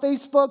 post it on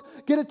Facebook,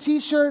 get a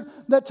t-shirt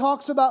that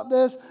talks about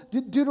this,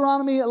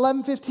 Deuteronomy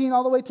 11:15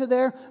 all the way to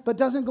there, but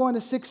doesn't go into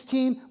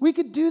 16. We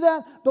could do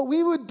that, but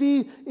we would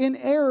be in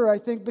error, I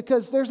think,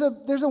 because there's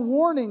a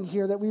warning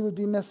here that we would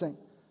be missing.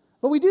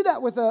 But we do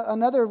that with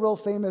another real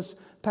famous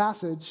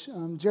passage,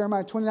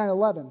 Jeremiah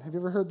 29:11. Have you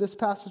ever heard this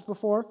passage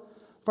before?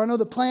 "For I know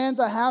the plans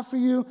I have for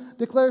you,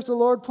 declares the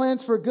Lord,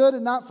 plans for good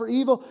and not for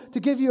evil,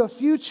 to give you a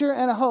future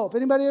and a hope."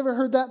 Anybody ever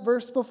heard that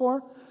verse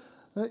before?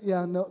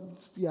 Yeah,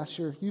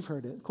 sure, you've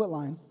heard it. Quit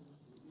lying.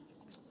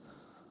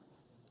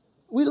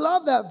 We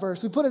love that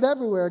verse. We put it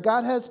everywhere.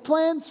 God has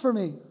plans for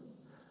me.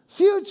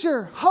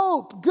 Future,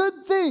 hope,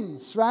 good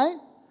things, right?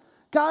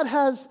 God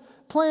has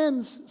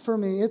plans for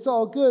me. It's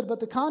all good.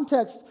 But the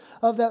context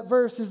of that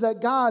verse is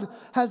that God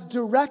has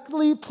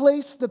directly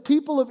placed the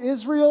people of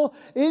Israel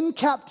in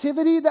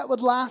captivity that would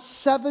last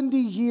 70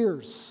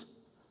 years.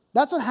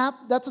 That's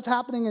what's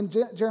happening in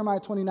Jeremiah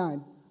 29. I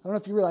don't know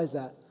if you realize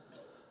that.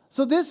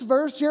 So this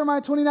verse,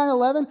 Jeremiah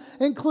 29:11,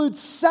 includes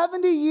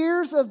 70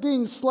 years of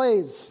being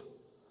slaves.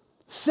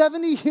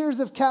 70 years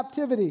of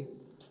captivity.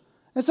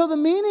 And so the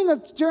meaning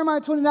of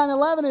Jeremiah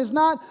 29:11 is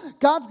not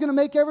God's going to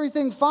make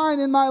everything fine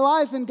in my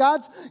life and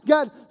God's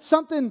got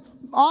something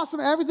awesome.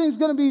 Everything's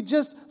going to be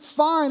just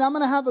fine. I'm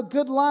going to have a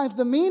good life.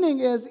 The meaning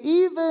is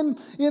even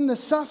in the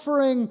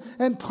suffering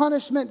and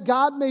punishment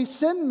God may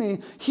send me,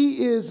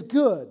 He is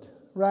good,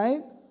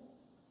 right?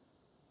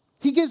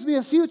 He gives me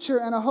a future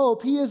and a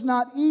hope. He is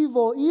not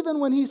evil, even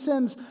when He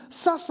sends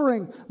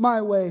suffering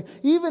my way.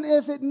 Even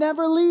if it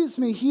never leaves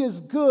me, He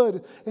is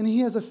good, and He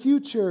has a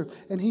future,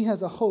 and He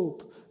has a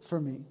hope for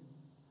me.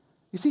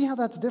 You see how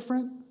that's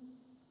different?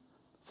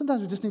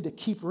 Sometimes we just need to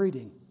keep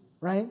reading,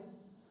 right?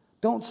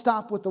 Don't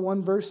stop with the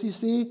one verse you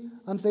see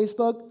on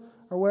Facebook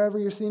or wherever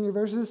you're seeing your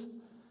verses.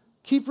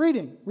 Keep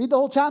reading. Read the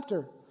whole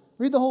chapter.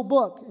 Read the whole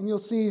book, and you'll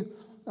see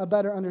a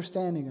better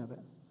understanding of it.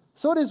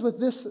 So it is with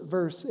this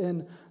verse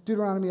in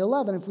Deuteronomy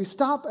 11. If we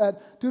stop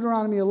at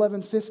Deuteronomy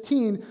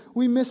 11:15,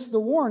 we miss the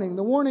warning.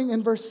 The warning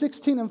in verse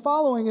 16 and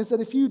following is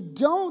that if you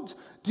don't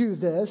do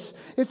this,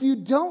 if you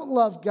don't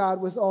love God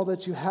with all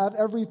that you have,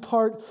 every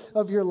part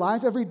of your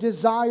life, every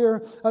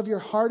desire of your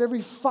heart,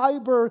 every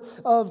fiber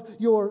of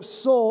your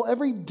soul,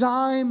 every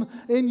dime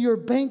in your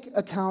bank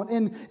account,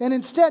 and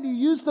instead you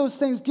use those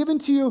things given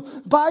to you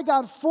by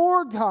God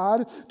for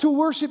God to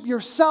worship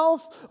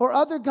yourself or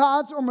other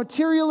gods or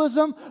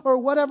materialism or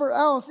whatever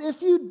else,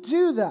 if you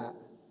do that,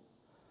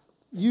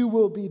 you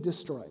will be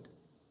destroyed.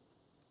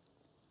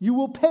 You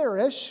will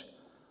perish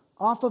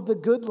off of the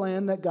good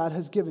land that God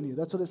has given you.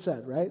 That's what it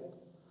said, right?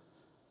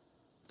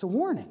 It's a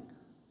warning.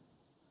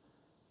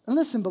 And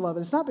listen, beloved,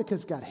 it's not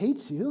because God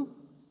hates you.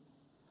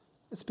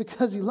 It's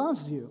because He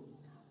loves you.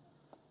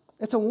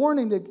 It's a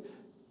warning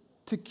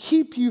to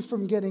keep you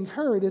from getting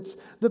hurt. It's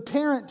the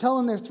parent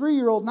telling their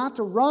 3-year-old not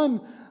to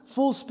run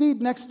full speed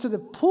next to the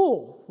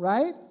pool,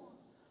 right?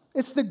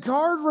 It's the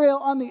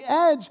guardrail on the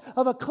edge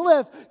of a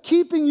cliff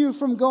keeping you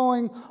from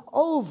going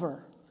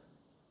over.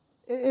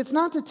 It's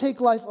not to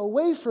take life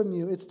away from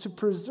you. It's to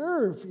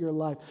preserve your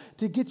life,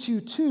 to get you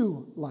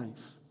to life.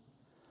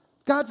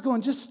 God's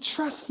going, just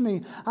trust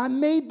me. I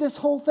made this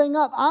whole thing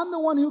up. I'm the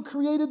one who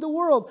created the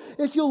world.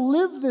 If you'll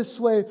live this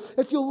way,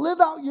 if you'll live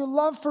out your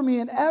love for me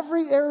in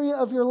every area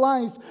of your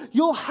life,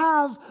 you'll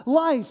have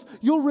life.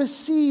 You'll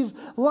receive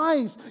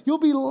life. You'll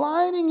be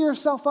lining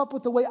yourself up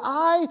with the way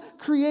I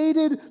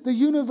created the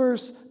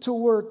universe to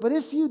work. But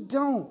if you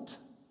don't,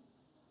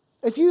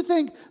 if you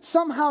think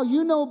somehow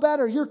you know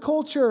better, your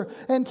culture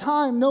and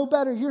time know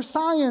better, your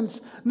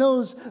science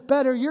knows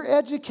better, your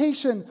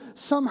education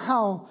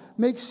somehow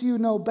makes you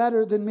know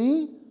better than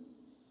me,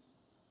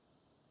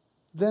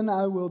 then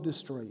I will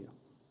destroy you.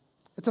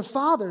 It's a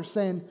father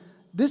saying,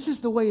 this is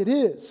the way it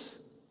is.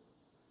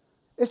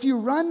 If you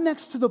run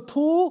next to the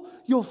pool,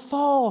 you'll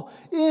fall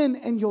in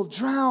and you'll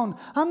drown.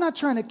 I'm not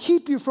trying to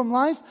keep you from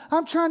life.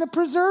 I'm trying to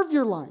preserve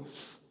your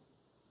life.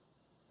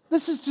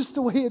 This is just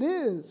the way it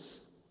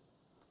is.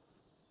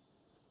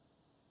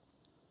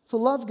 So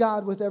love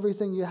God with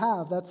everything you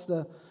have. That's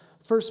the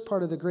first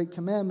part of the Great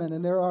Commandment,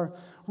 and there are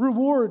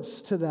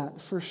rewards to that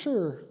for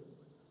sure.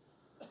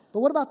 But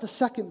what about the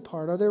second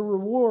part? Are there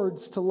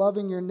rewards to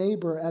loving your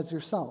neighbor as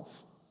yourself?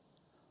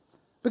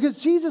 Because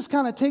Jesus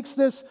kind of takes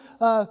this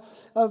a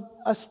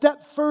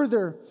step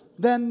further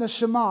than the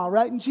Shema,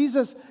 right? And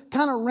Jesus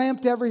kind of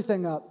ramped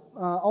everything up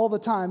all the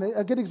time.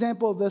 A good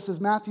example of this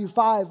is Matthew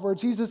 5, where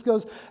Jesus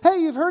goes, hey,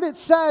 you've heard it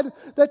said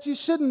that you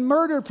shouldn't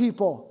murder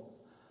people.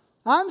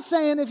 I'm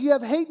saying if you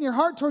have hate in your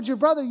heart towards your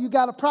brother, you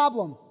got a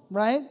problem,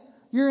 right?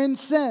 You're in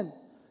sin.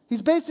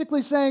 He's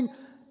basically saying,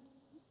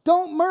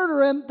 don't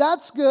murder him,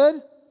 that's good.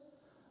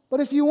 But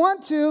if you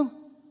want to,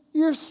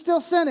 you're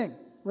still sinning,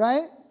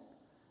 right?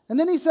 And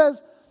then he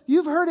says,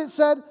 you've heard it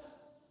said,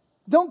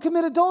 don't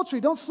commit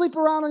adultery, don't sleep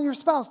around on your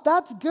spouse.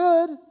 That's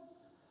good.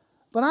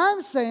 But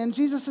I'm saying,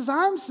 Jesus says,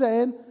 I'm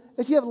saying,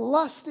 if you have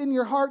lust in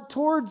your heart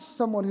towards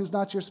someone who's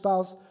not your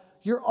spouse,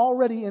 you're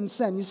already in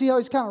sin. You see how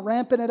he's kind of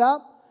ramping it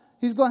up?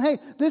 He's going, hey,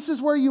 this is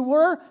where you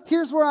were.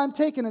 Here's where I'm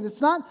taking it.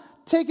 It's not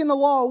taking the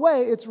law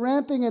away. It's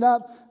ramping it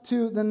up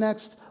to the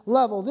next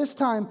level. This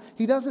time,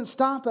 he doesn't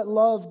stop at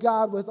love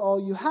God with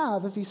all you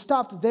have. If he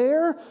stopped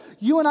there,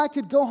 you and I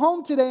could go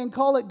home today and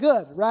call it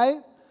good, right?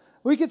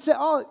 We could say,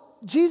 oh,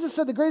 Jesus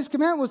said the greatest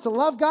commandment was to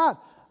love God.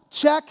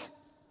 Check.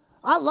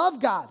 I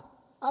love God.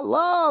 I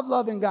love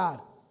loving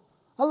God.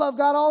 I love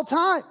God all the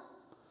time.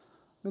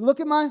 I mean, look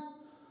at my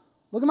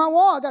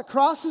wall. I got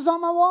crosses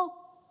on my wall.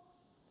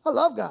 I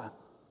love God.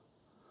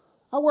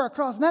 I wear a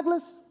cross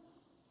necklace.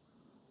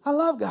 I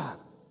love God.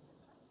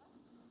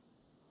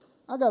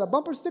 I got a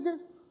bumper sticker.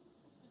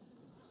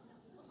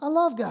 I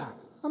love God.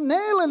 I'm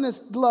nailing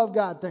this love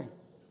God thing.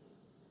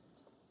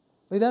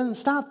 But he doesn't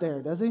stop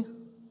there, does he?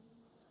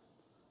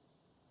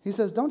 He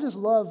says, don't just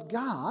love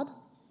God,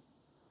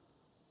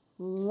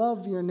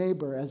 love your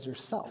neighbor as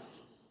yourself.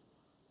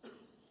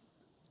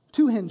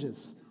 Two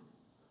hinges.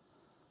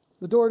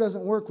 The door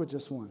doesn't work with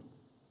just one.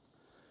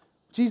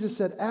 Jesus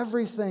said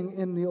everything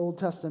in the Old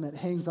Testament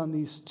hangs on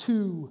these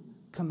two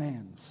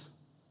commands,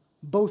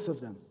 both of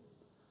them.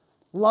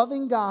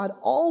 Loving God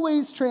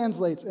always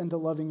translates into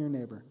loving your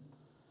neighbor.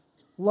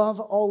 Love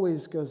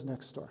always goes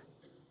next door.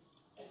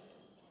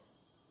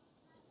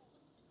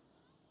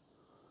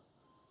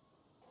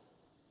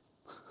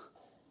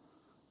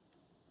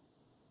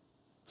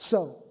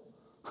 So,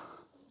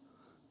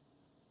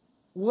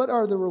 what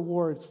are the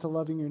rewards to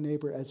loving your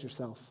neighbor as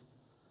yourself?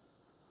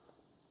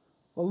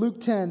 Well,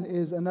 Luke 10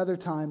 is another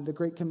time the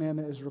great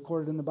commandment is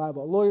recorded in the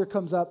Bible. A lawyer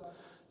comes up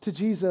to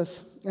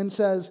Jesus and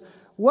says,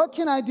 what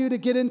can I do to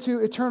get into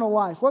eternal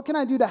life? What can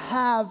I do to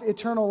have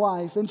eternal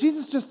life? And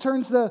Jesus just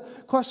turns the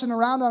question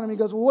around on him. He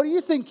goes, well, what do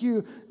you think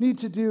you need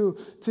to do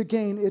to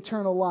gain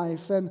eternal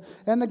life? And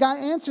the guy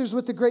answers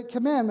with the great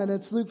commandment.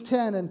 It's Luke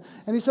 10. And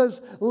he says,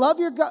 love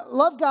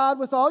God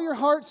with all your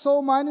heart,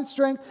 soul, mind, and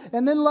strength,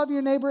 and then love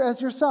your neighbor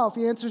as yourself.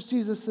 He answers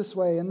Jesus this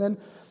way. And then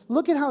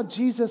look at how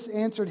Jesus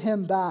answered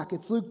him back.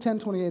 It's Luke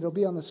 10:28. It'll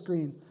be on the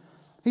screen.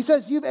 He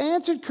says, you've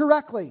answered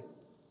correctly.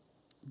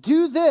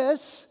 Do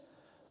this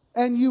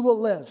and you will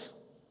live.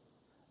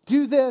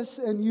 Do this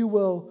and you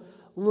will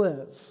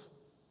live.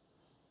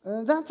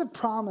 That's a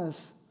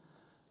promise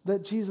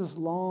that Jesus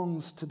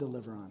longs to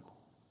deliver on.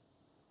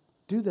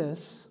 Do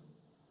this.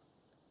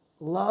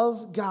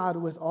 Love God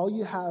with all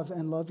you have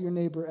and love your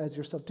neighbor as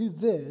yourself. Do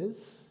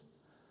this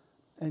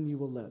and you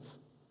will live.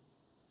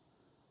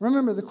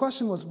 Remember, the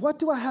question was, what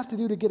do I have to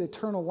do to get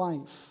eternal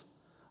life?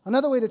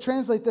 Another way to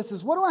translate this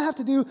is, what do I have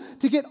to do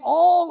to get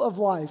all of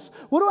life?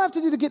 What do I have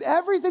to do to get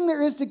everything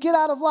there is to get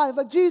out of life?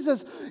 Like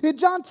Jesus, in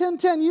John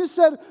 10:10, you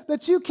said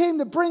that you came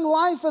to bring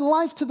life and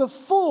life to the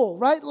full,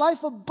 right?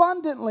 Life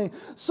abundantly.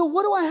 So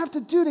what do I have to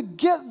do to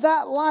get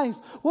that life?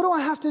 What do I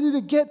have to do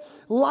to get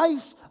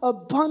life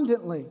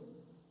abundantly?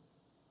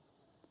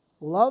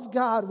 Love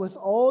God with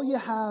all you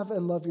have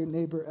and love your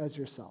neighbor as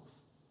yourself.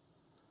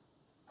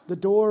 The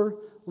door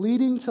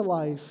leading to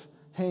life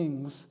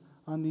hangs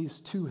on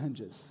these two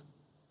hinges.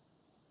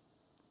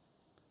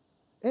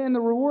 And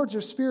the rewards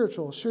are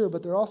spiritual, sure,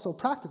 but they're also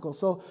practical.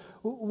 So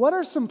what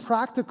are some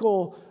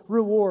practical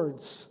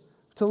rewards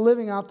to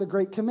living out the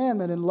great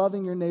commandment and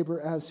loving your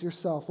neighbor as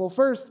yourself? Well,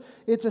 first,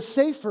 it's a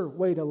safer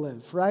way to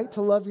live, right?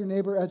 To love your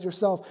neighbor as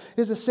yourself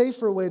is a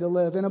safer way to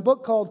live. In a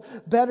book called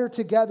Better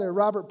Together,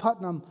 Robert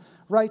Putnam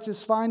writes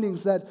his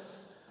findings that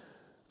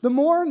the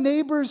more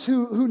neighbors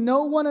who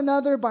know one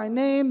another by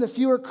name, the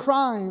fewer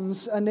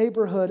crimes a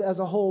neighborhood as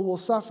a whole will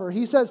suffer.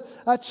 He says,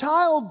 a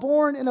child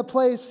born in a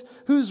place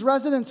whose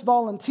residents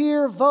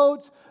volunteer,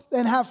 vote,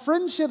 and have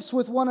friendships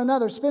with one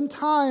another, spend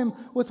time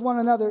with one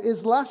another,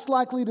 is less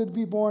likely to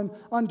be born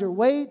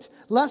underweight,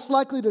 less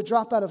likely to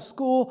drop out of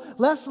school,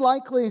 less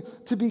likely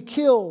to be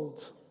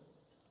killed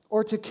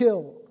or to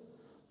kill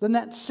than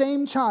that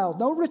same child,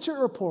 no richer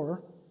or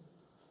poorer,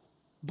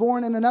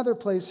 born in another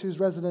place whose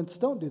residents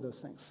don't do those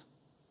things.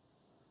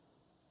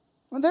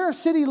 And there are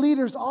city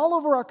leaders all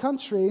over our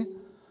country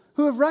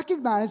who have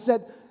recognized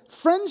that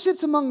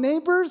friendships among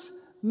neighbors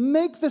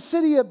make the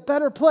city a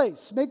better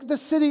place, make the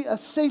city a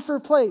safer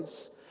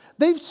place.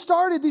 These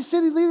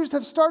city leaders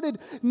have started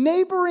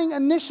neighboring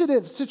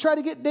initiatives to try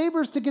to get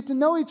neighbors to get to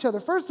know each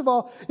other. First of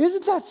all,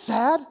 isn't that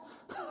sad?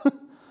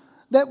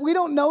 That we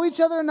don't know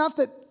each other enough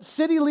that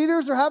city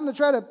leaders are having to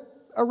try to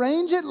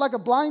arrange it like a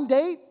blind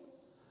date?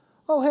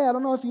 Oh, hey, I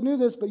don't know if you knew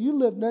this, but you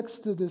live next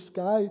to this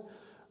guy,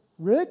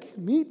 Rick,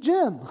 meet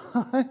Jim.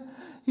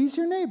 He's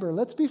your neighbor.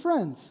 Let's be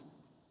friends.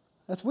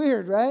 That's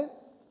weird, right?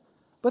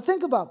 But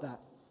think about that.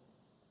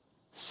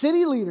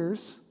 City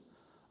leaders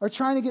are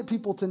trying to get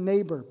people to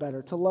neighbor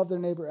better, to love their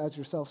neighbor as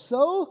yourself.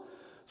 So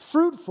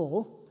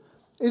fruitful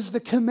is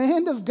the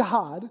command of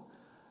God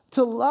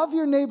to love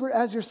your neighbor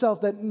as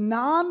yourself that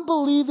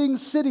non-believing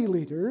city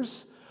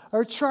leaders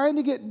are trying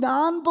to get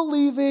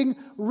non-believing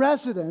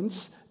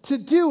residents to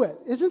do it.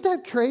 Isn't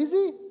that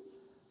crazy?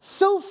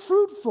 So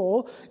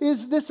fruitful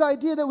is this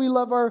idea that we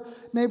love our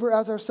neighbor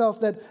as ourselves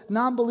that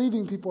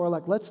non-believing people are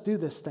like, let's do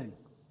this thing.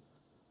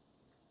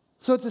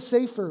 So it's a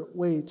safer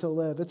way to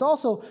live. It's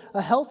also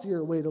a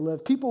healthier way to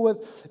live. People with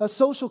a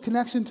social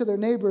connection to their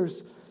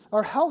neighbors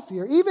are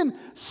healthier. Even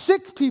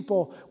sick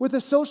people with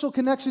a social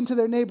connection to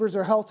their neighbors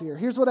are healthier.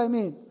 Here's what I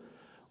mean.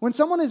 When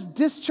someone is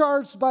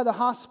discharged by the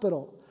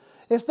hospital,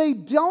 if they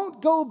don't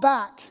go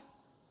back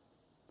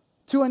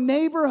to a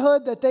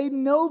neighborhood that they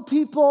know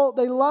people,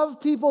 they love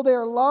people, they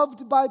are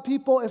loved by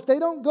people, if they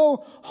don't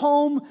go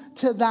home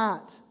to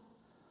that,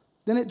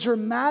 then it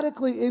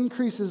dramatically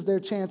increases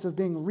their chance of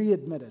being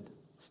readmitted,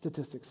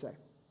 statistics say.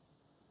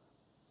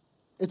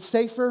 It's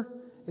safer,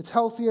 it's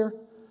healthier,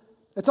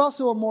 it's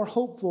also a more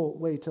hopeful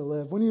way to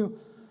live. When you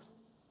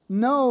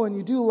know and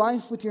you do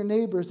life with your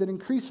neighbors, it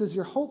increases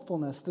your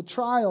hopefulness, the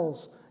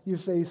trials you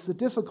face, the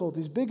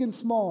difficulties, big and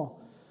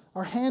small,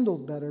 are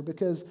handled better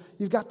because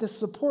you've got this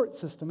support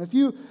system. If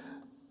you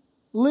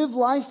live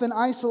life in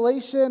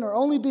isolation or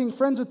only being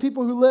friends with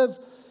people who live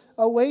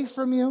away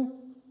from you,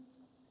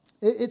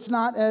 it's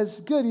not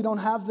as good. You don't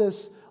have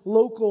this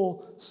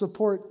local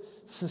support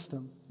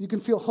system. You can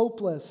feel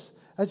hopeless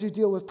as you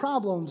deal with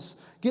problems,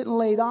 getting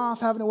laid off,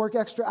 having to work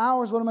extra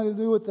hours. What am I going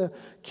to do with the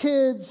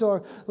kids?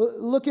 Or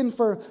looking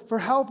for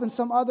help in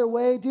some other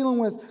way, dealing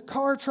with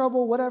car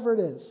trouble, whatever it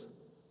is.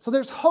 So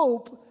there's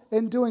hope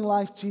in doing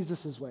life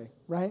Jesus' way,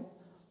 right?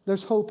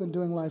 There's hope in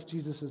doing life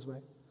Jesus'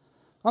 way.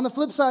 On the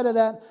flip side of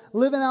that,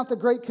 living out the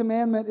great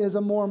commandment is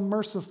a more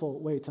merciful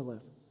way to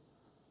live.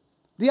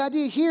 The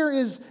idea here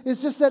is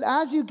just that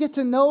as you get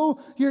to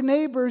know your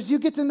neighbors, you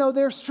get to know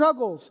their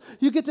struggles.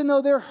 You get to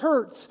know their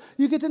hurts.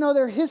 You get to know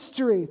their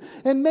history.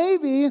 And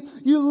maybe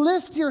you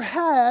lift your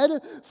head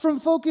from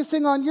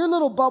focusing on your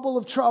little bubble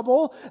of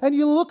trouble and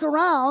you look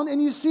around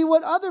and you see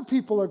what other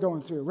people are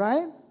going through,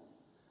 right?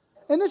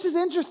 And this is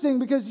interesting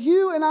because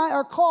you and I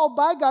are called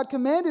by God,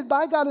 commanded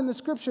by God in the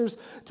Scriptures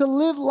to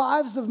live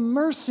lives of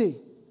mercy.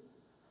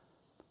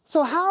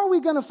 So how are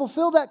we going to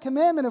fulfill that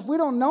commandment if we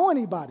don't know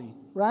anybody,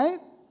 right?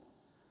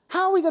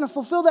 How are we going to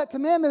fulfill that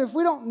commandment if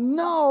we don't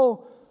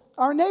know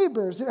our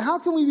neighbors? How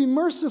can we be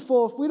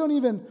merciful if we don't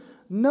even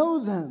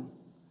know them?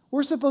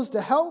 We're supposed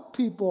to help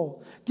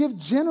people, give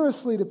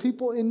generously to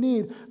people in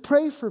need,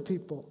 pray for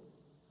people.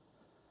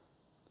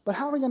 But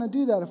how are we going to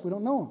do that if we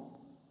don't know them?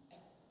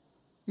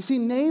 You see,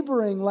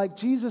 neighboring, like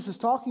Jesus is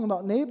talking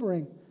about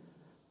neighboring,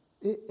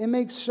 it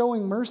makes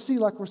showing mercy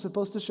like we're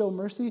supposed to show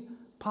mercy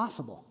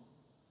possible.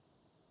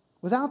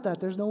 Without that,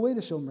 there's no way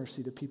to show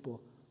mercy to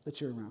people that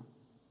you're around.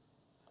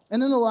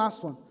 And then the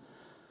last one,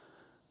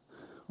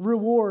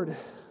 reward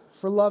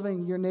for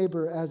loving your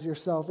neighbor as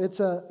yourself. It's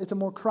a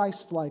more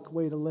Christ-like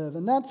way to live.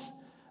 And that's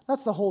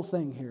the whole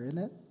thing here, isn't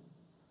it?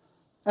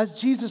 As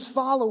Jesus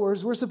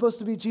followers, we're supposed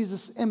to be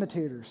Jesus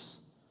imitators.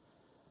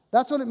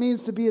 That's what it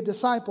means to be a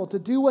disciple, to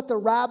do what the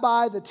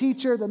rabbi, the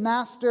teacher, the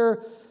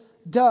master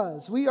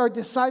does. We are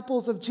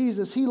disciples of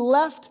Jesus. He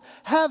left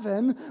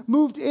heaven,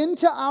 moved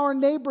into our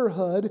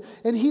neighborhood,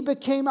 and he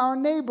became our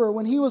neighbor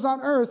when he was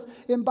on earth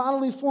in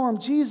bodily form.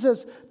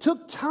 Jesus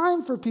took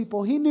time for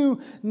people. He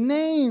knew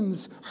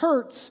names,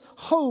 hurts,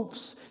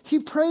 hopes. He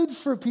prayed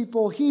for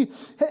people. He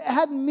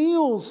had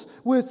meals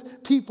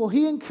with people.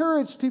 He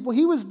encouraged people.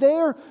 He was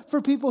there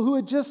for people who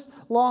had just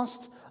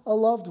lost a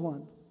loved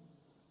one.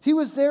 He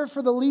was there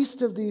for the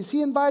least of these.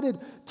 He invited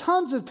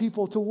tons of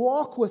people to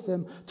walk with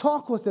him,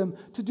 talk with him,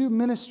 to do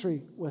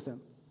ministry with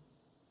him.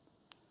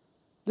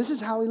 This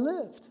is how he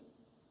lived.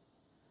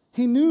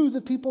 He knew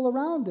the people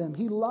around him.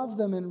 He loved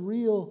them in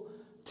real,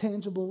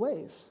 tangible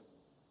ways.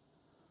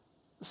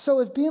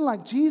 So if being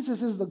like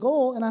Jesus is the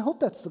goal, and I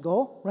hope that's the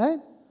goal, right?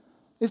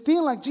 If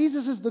being like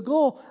Jesus is the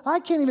goal,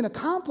 I can't even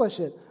accomplish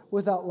it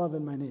without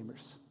loving my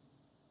neighbors.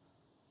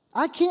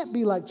 I can't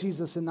be like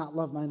Jesus and not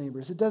love my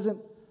neighbors. It doesn't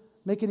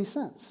make any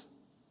sense.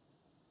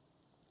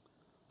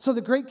 So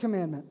the Great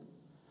Commandment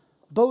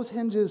both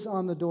hinges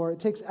on the door. It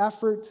takes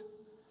effort,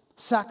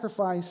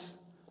 sacrifice,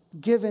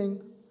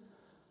 giving.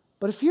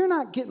 But if you're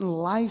not getting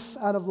life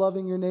out of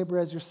loving your neighbor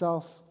as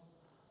yourself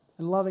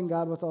and loving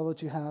God with all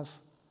that you have,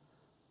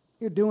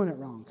 you're doing it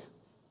wrong.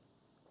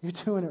 You're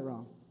doing it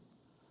wrong.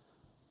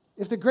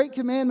 If the Great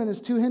Commandment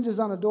is two hinges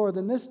on a door,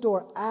 then this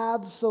door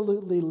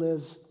absolutely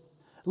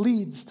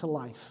leads to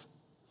life.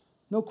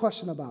 No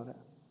question about it.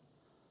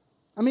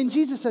 I mean,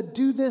 Jesus said,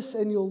 do this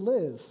and you'll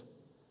live.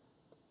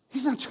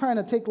 He's not trying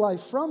to take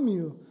life from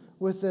you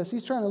with this.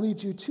 He's trying to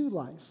lead you to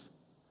life.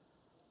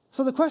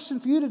 So the question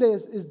for you today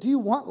is do you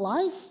want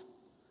life?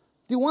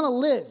 Do you want to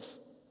live?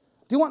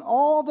 Do you want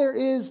all there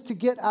is to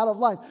get out of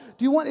life?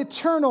 Do you want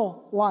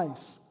eternal life?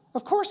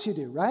 Of course you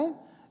do, right?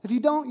 If you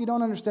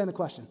don't understand the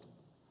question.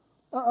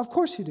 Of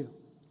course you do.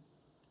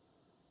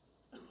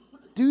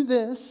 Do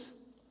this,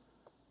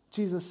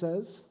 Jesus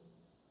says,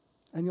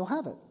 and you'll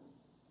have it.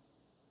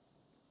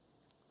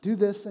 Do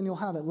this and you'll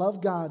have it.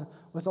 Love God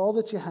with all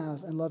that you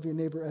have and love your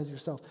neighbor as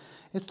yourself.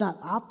 It's not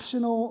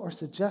optional or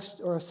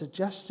a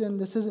suggestion.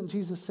 This isn't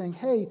Jesus saying,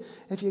 hey,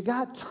 if you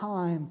got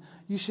time,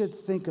 you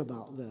should think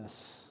about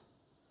this.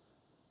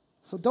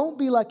 So don't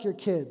be like your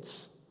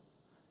kids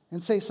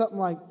and say something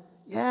like,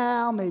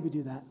 yeah, I'll maybe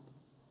do that.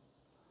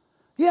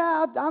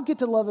 Yeah, I'll get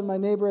to loving my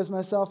neighbor as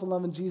myself and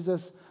loving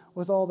Jesus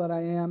with all that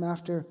I am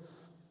after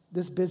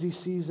this busy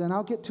season.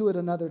 I'll get to it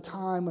another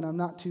time when I'm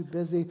not too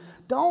busy.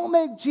 Don't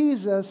make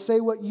Jesus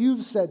say what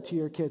you've said to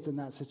your kids in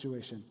that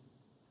situation.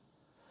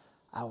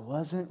 I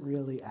wasn't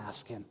really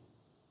asking.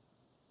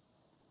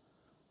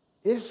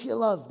 If you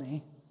love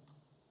me,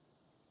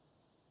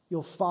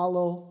 you'll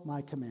follow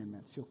my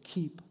commandments. You'll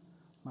keep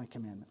my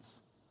commandments.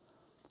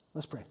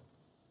 Let's pray.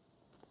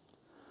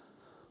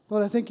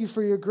 Lord, I thank you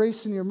for your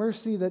grace and your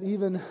mercy that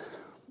even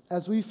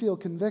as we feel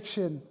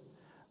conviction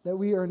that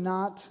we are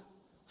not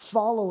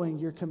following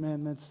your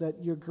commandments,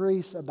 that your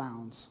grace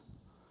abounds.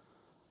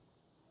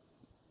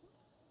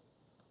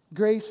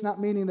 Grace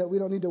not meaning that we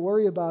don't need to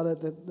worry about it,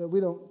 that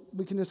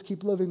we can just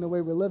keep living the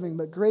way we're living,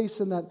 but grace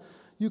in that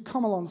you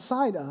come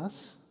alongside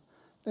us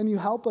And you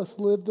help us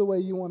live the way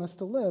you want us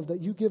to live,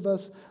 that you give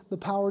us the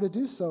power to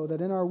do so,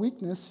 that in our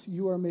weakness,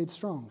 you are made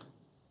strong.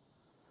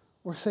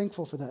 We're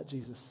thankful for that,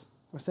 Jesus.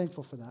 We're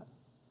thankful for that.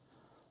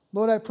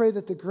 Lord, I pray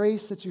that the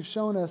grace that you've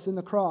shown us in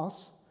the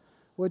cross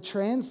would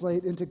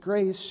translate into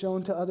grace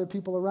shown to other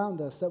people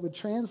around us, that would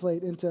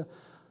translate into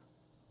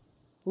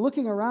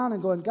looking around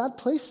and going, God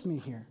placed me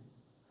here.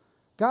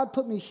 God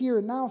put me here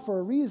and now for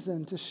a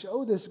reason to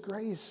show this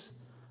grace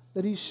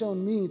that he's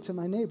shown me to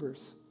my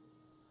neighbors.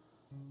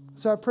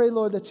 So I pray,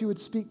 Lord, that you would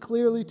speak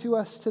clearly to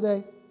us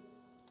today.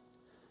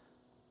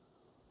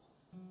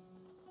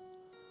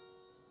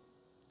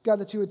 God,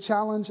 that you would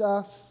challenge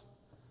us,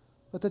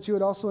 but that you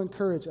would also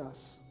encourage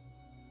us.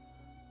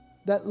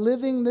 That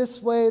living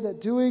this way,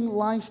 that doing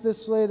life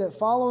this way, that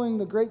following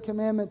the great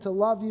commandment to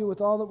love you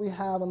with all that we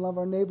have and love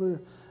our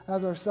neighbor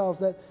as ourselves,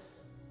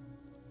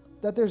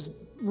 that there's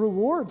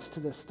rewards to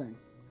this thing.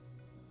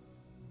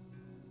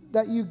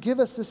 That you give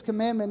us this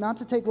commandment not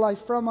to take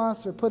life from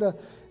us or put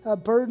a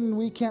burden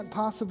we can't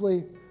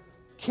possibly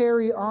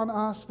carry on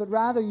us, but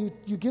rather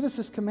you give us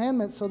this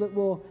commandment so that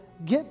we'll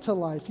get to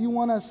life. You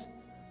want us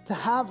to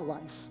have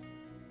life.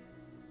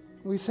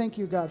 We thank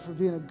you, God, for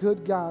being a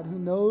good God who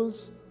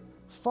knows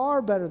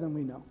far better than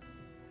we know,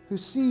 who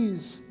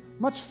sees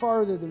much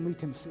farther than we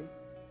can see.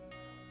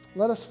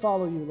 Let us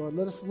follow you, Lord.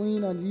 Let us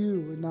lean on you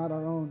and not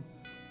our own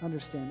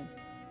understanding.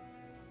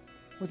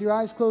 With your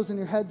eyes closed and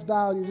your heads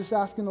bowed, you're just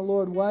asking the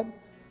Lord, what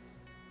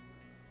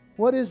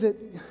is it,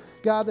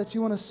 God, that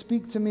you want to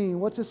speak to me?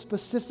 What's a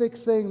specific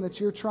thing that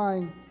you're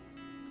trying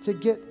to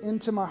get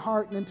into my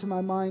heart and into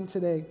my mind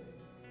today?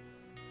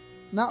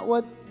 Not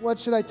what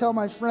should I tell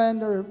my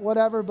friend or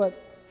whatever, but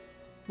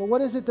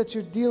what is it that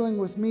you're dealing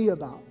with me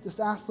about? Just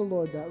ask the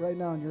Lord that right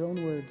now in your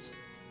own words.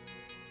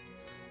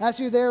 As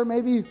you're there,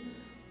 maybe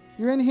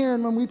you're in here,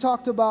 and when we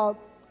talked about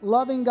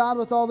loving God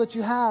with all that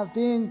you have,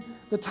 being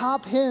the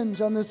top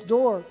hinge on this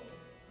door,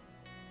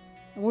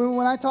 and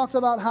when I talked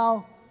about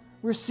how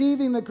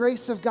receiving the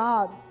grace of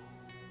God,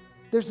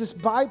 there's this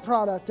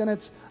byproduct, and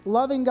it's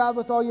loving God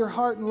with all your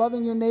heart and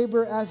loving your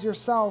neighbor as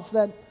yourself,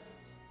 that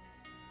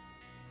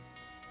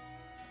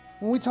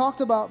when we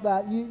talked about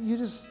that,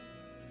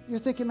 you're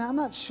thinking, man, I'm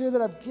not sure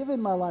that I've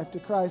given my life to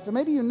Christ. Or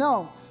maybe you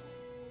know.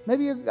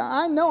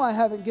 I know I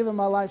haven't given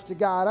my life to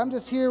God. I'm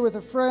just here with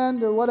a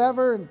friend or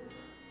whatever, and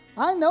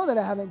I know that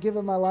I haven't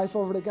given my life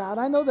over to God.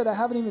 I know that I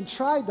haven't even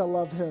tried to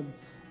love him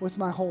with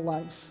my whole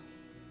life.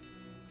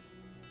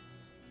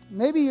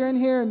 Maybe you're in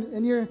here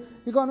and you're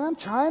going, I'm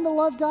trying to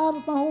love God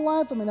with my whole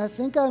life. I mean, I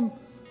think I'm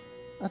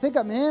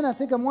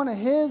one of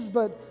his,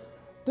 but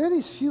there are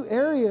these few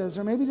areas,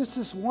 or maybe just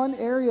this one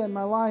area in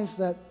my life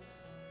that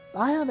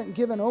I haven't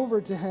given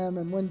over to him.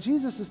 And when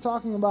Jesus is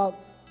talking about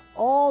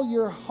all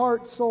your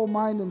heart, soul,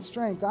 mind, and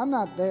strength, I'm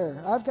not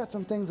there. I've got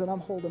some things that I'm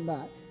holding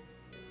back.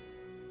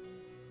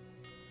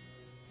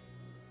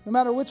 No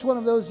matter which one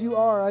of those you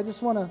are, I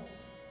just want to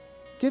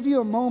give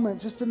you a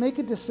moment just to make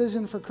a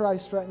decision for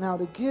Christ right now,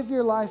 to give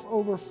your life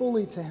over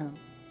fully to him.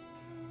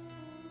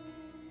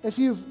 If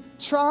you've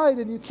tried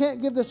and you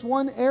can't give this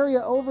one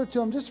area over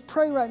to him, just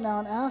pray right now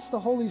and ask the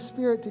Holy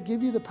Spirit to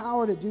give you the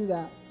power to do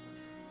that.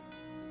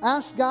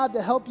 Ask God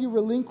to help you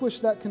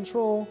relinquish that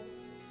control.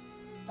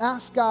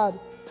 Ask God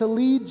to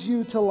lead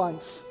you to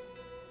life.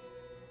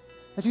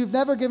 If you've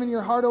never given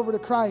your heart over to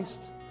Christ,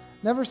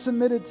 never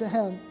submitted to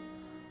him,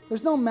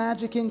 there's no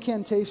magic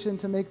incantation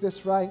to make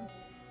this right.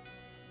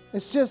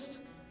 It's just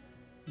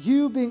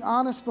you being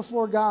honest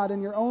before God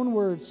in your own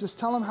words. Just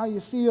tell him how you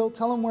feel.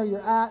 Tell him where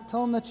you're at.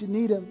 Tell him that you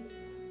need him.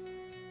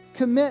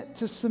 Commit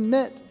to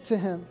submit to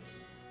him,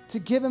 to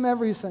give him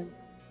everything.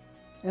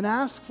 And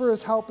ask for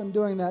his help in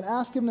doing that.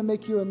 Ask him to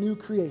make you a new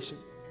creation.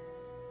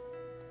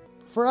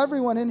 For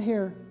everyone in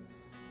here,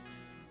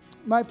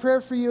 my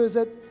prayer for you is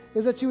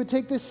that you would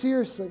take this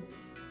seriously.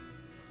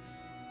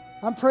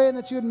 I'm praying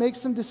that you would make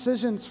some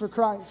decisions for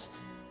Christ,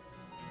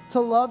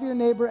 to love your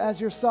neighbor as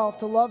yourself,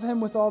 to love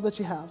him with all that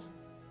you have.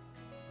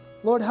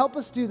 Lord, help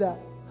us do that.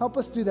 Help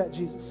us do that,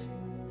 Jesus.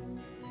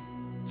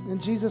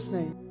 In Jesus'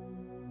 name.